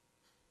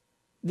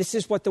 This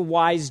is what the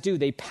wise do.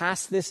 They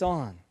pass this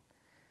on,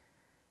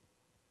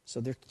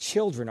 so their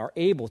children are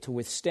able to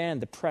withstand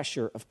the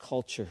pressure of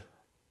culture.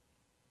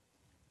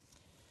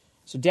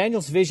 So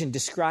Daniel's vision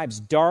describes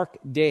dark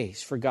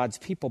days for God's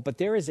people, but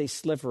there is a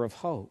sliver of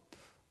hope.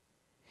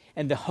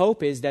 And the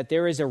hope is that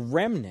there is a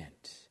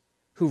remnant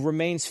who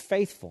remains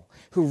faithful,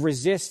 who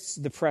resists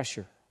the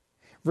pressure.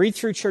 Read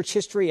through church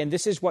history, and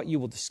this is what you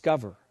will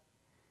discover.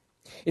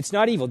 It's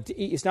not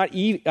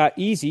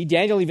easy.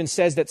 Daniel even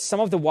says that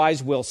some of the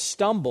wise will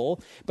stumble,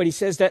 but he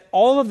says that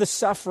all of the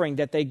suffering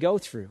that they go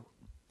through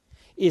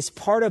is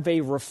part of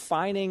a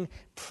refining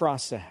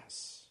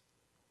process.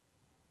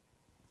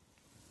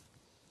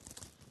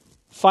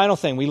 Final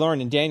thing we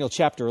learn in Daniel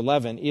chapter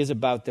 11 is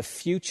about the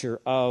future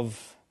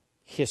of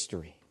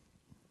history.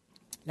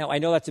 Now, I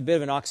know that's a bit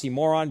of an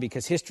oxymoron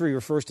because history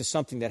refers to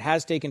something that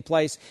has taken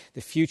place.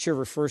 The future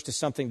refers to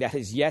something that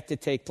is yet to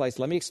take place.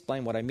 Let me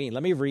explain what I mean.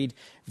 Let me read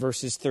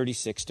verses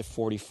 36 to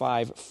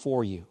 45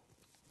 for you.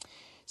 It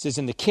says,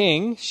 "And the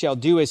king shall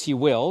do as he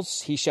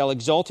wills. He shall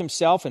exalt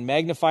himself and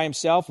magnify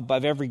himself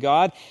above every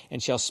god,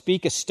 and shall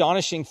speak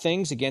astonishing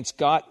things against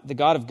God, the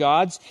God of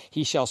gods.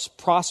 He shall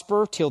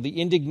prosper till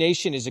the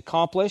indignation is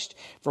accomplished,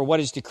 for what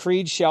is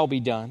decreed shall be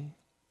done.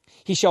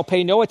 He shall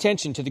pay no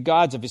attention to the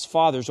gods of his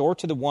fathers or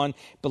to the one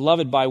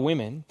beloved by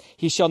women.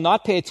 He shall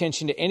not pay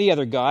attention to any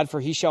other god, for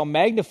he shall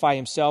magnify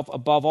himself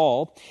above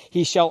all.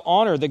 He shall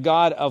honor the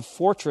God of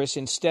fortress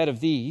instead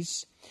of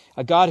these,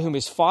 a God whom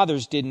his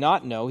fathers did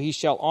not know. He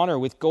shall honor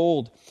with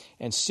gold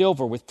and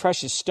silver, with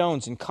precious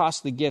stones and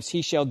costly gifts.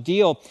 He shall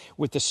deal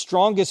with the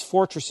strongest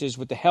fortresses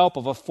with the help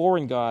of a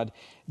foreign god.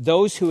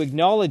 Those who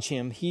acknowledge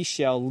him he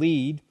shall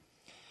lead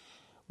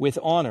with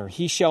honor.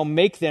 He shall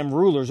make them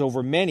rulers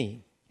over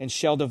many, and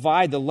shall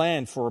divide the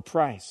land for a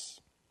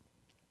price.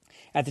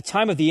 At the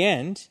time of the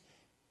end,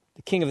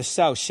 the king of the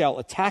south shall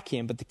attack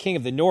him, but the king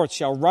of the north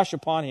shall rush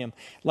upon him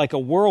like a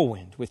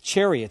whirlwind, with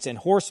chariots and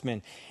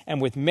horsemen,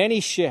 and with many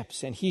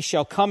ships. And he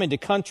shall come into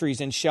countries,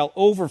 and shall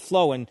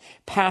overflow and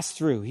pass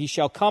through. He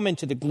shall come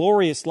into the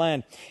glorious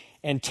land,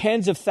 and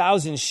tens of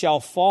thousands shall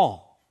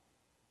fall.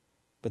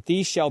 But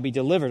these shall be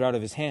delivered out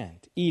of his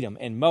hand, Edom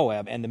and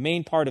Moab, and the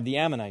main part of the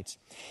Ammonites.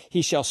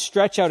 He shall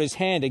stretch out his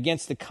hand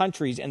against the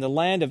countries, and the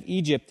land of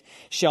Egypt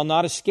shall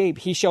not escape.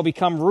 He shall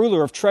become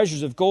ruler of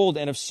treasures of gold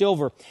and of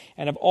silver,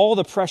 and of all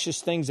the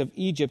precious things of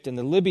Egypt, and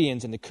the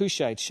Libyans and the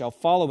Cushites shall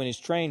follow in his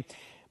train.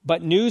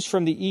 But news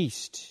from the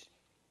east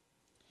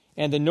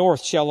and the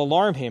north shall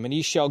alarm him, and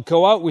he shall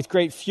go out with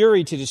great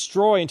fury to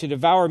destroy and to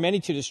devour many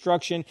to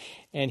destruction.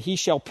 And he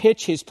shall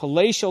pitch his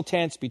palatial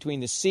tents between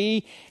the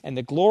sea and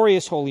the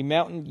glorious holy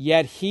mountain,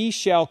 yet he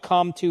shall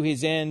come to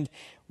his end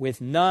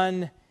with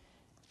none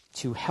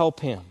to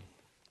help him."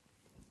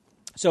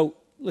 So,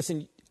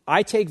 listen,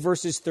 I take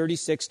verses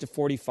 36 to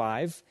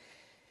 45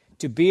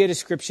 to be a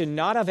description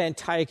not of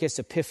Antiochus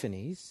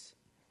Epiphanes,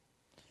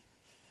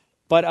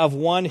 but of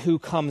one who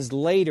comes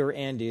later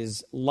and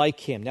is like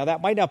him. Now, that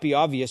might not be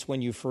obvious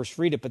when you first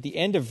read it, but the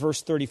end of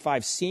verse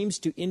 35 seems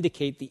to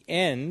indicate the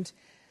end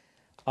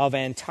of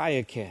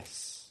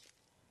Antiochus,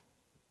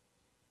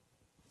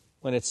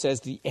 when it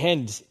says the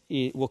end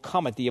will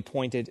come at the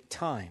appointed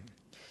time.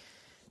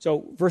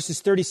 So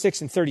verses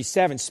 36 and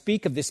 37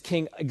 speak of this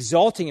king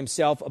exalting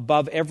himself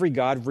above every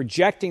god,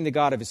 rejecting the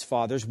God of his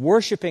fathers,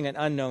 worshiping an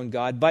unknown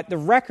God, but the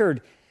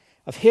record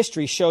of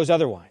history shows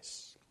otherwise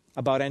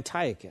about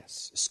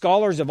Antiochus.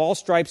 Scholars of all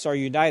stripes are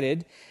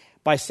united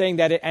by saying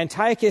that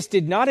Antiochus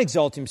did not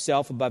exalt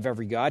himself above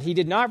every god. He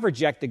did not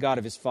reject the God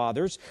of his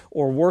fathers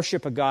or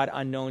worship a god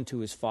unknown to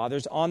his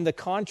fathers. On the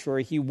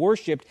contrary, he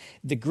worshiped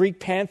the Greek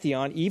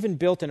pantheon, even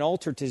built an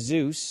altar to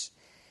Zeus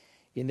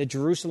in the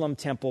Jerusalem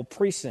temple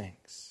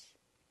precincts.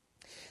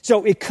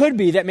 So it could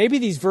be that maybe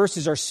these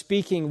verses are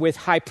speaking with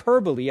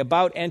hyperbole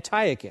about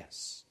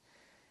Antiochus.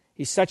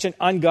 He's such an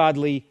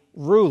ungodly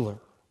ruler.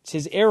 It's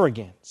his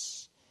arrogance.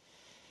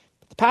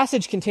 The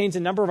passage contains a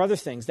number of other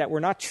things that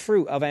were not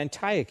true of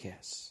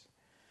Antiochus.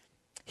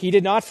 He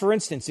did not, for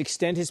instance,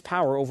 extend his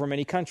power over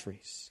many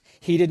countries.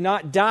 He did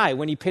not die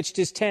when he pitched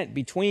his tent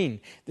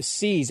between the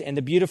seas and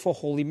the beautiful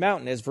holy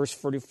mountain, as verse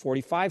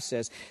 45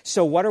 says.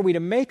 So what are we to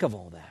make of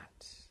all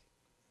that?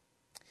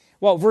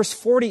 Well, verse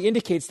 40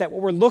 indicates that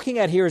what we're looking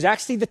at here is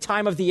actually the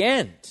time of the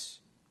end.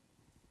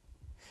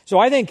 So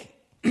I think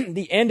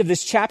the end of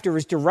this chapter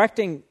is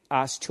directing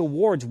us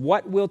towards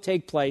what will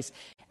take place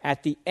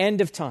at the end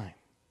of time.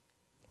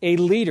 A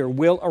leader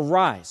will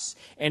arise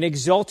and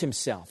exalt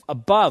himself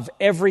above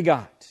every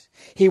god.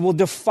 He will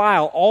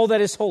defile all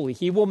that is holy.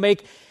 He will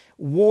make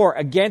war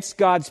against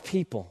God's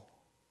people.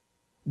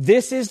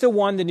 This is the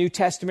one the New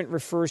Testament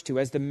refers to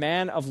as the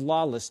man of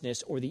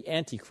lawlessness or the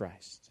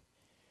Antichrist.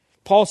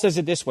 Paul says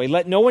it this way,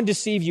 "Let no one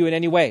deceive you in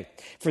any way,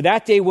 for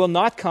that day will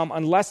not come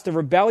unless the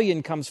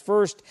rebellion comes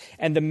first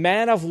and the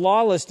man of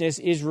lawlessness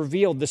is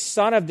revealed, the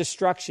son of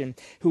destruction,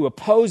 who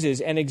opposes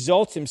and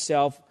exalts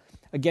himself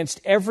against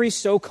every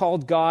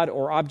so-called God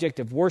or object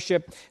of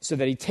worship, so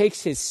that he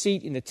takes his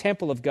seat in the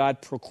temple of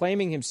God,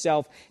 proclaiming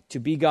himself to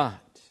be God."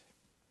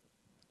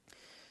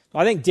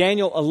 I think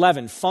Daniel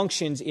 11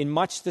 functions in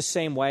much the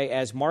same way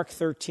as Mark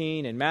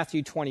 13 and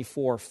Matthew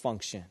 24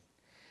 function.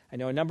 I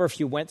know a number of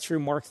you went through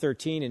Mark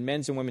 13 in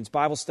men's and women's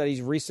Bible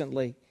studies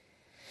recently.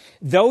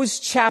 Those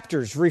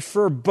chapters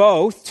refer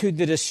both to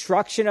the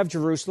destruction of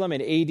Jerusalem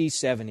in AD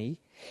 70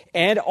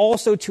 and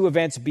also to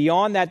events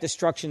beyond that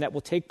destruction that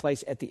will take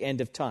place at the end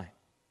of time.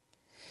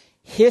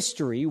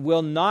 History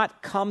will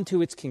not come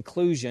to its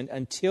conclusion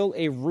until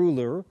a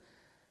ruler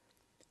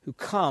who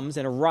comes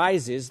and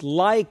arises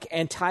like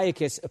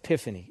Antiochus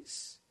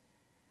Epiphanes.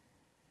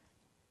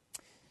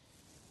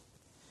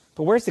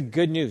 But where's the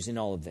good news in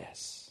all of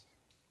this?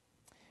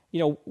 You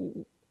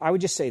know, I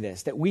would just say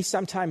this, that we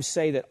sometimes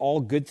say that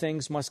all good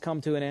things must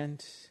come to an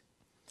end.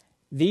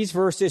 These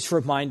verses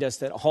remind us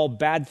that all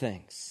bad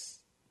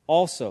things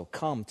also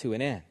come to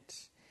an end.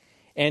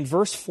 And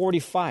verse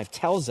 45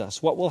 tells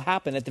us what will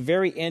happen at the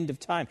very end of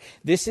time.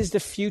 This is the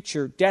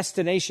future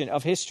destination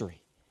of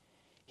history.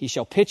 "He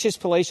shall pitch his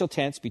palatial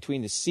tents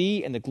between the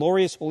sea and the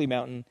glorious holy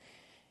mountain,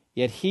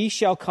 yet he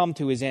shall come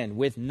to his end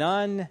with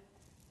none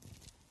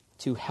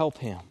to help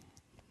him."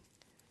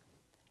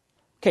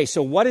 Okay,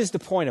 so what is the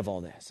point of all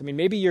this? I mean,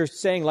 maybe you're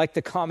saying, like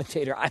the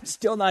commentator, I'm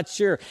still not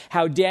sure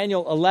how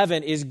Daniel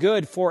 11 is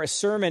good for a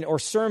sermon or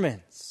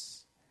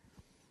sermons.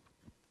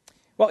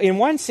 Well, in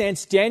one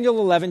sense, Daniel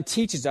 11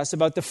 teaches us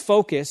about the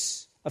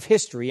focus of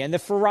history and the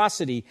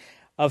ferocity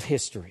of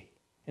history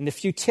and the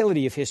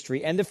futility of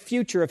history and the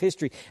future of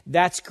history.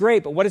 That's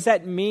great, but what does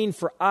that mean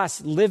for us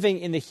living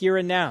in the here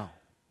and now?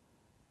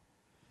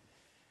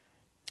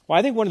 Well,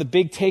 I think one of the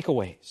big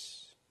takeaways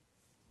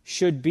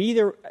should be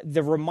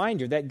the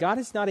reminder that God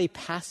is not a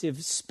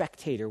passive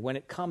spectator when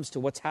it comes to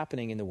what's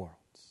happening in the world.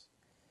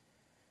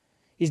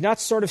 He's not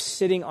sort of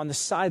sitting on the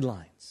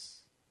sidelines.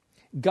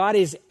 God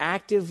is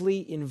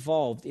actively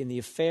involved in the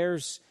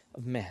affairs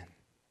of men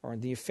or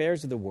in the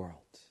affairs of the world.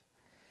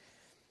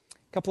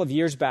 A couple of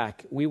years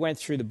back, we went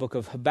through the book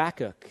of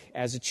Habakkuk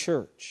as a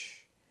church.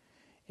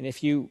 And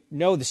if you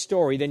know the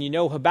story, then you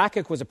know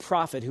Habakkuk was a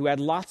prophet who had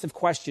lots of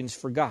questions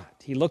for God.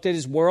 He looked at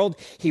his world.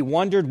 He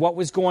wondered what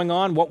was going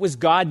on. What was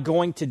God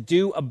going to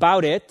do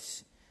about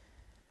it?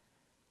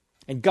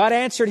 And God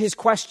answered his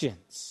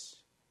questions.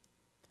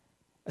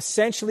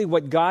 Essentially,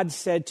 what God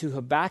said to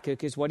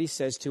Habakkuk is what he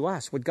says to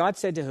us. What God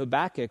said to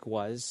Habakkuk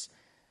was,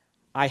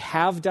 I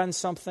have done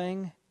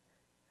something,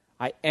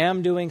 I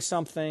am doing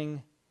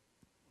something,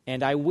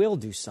 and I will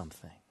do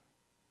something.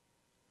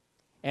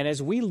 And as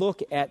we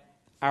look at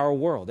our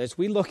world, as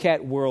we look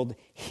at world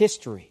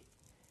history,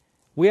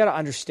 we ought to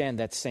understand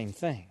that same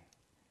thing.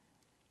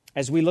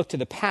 As we look to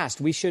the past,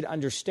 we should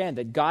understand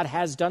that God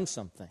has done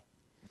something.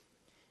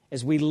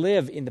 As we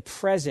live in the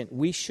present,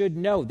 we should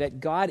know that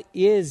God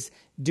is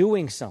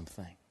doing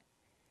something.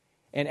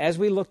 And as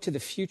we look to the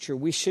future,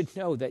 we should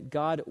know that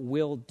God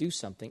will do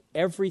something.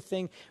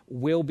 Everything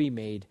will be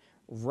made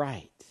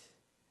right.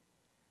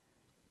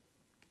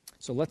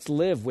 So let's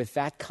live with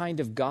that kind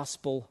of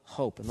gospel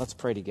hope, and let's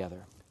pray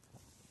together.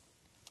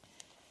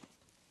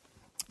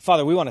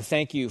 Father, we want to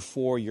thank you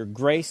for your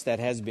grace that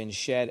has been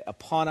shed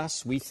upon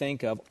us. We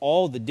think of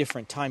all the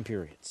different time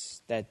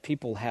periods that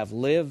people have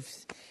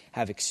lived,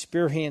 have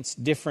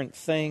experienced different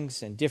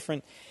things and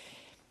different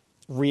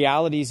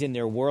realities in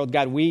their world.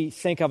 God, we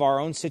think of our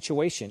own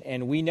situation,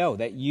 and we know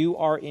that you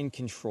are in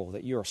control,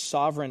 that you are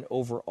sovereign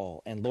over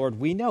all. And Lord,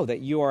 we know that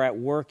you are at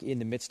work in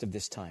the midst of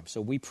this time. So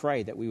we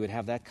pray that we would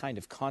have that kind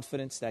of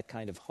confidence, that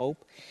kind of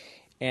hope,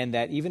 and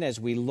that even as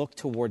we look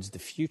towards the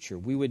future,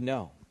 we would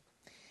know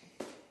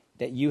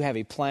that you have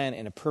a plan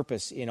and a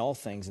purpose in all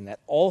things, and that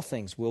all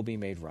things will be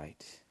made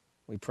right.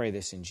 We pray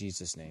this in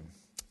Jesus' name.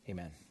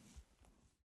 Amen.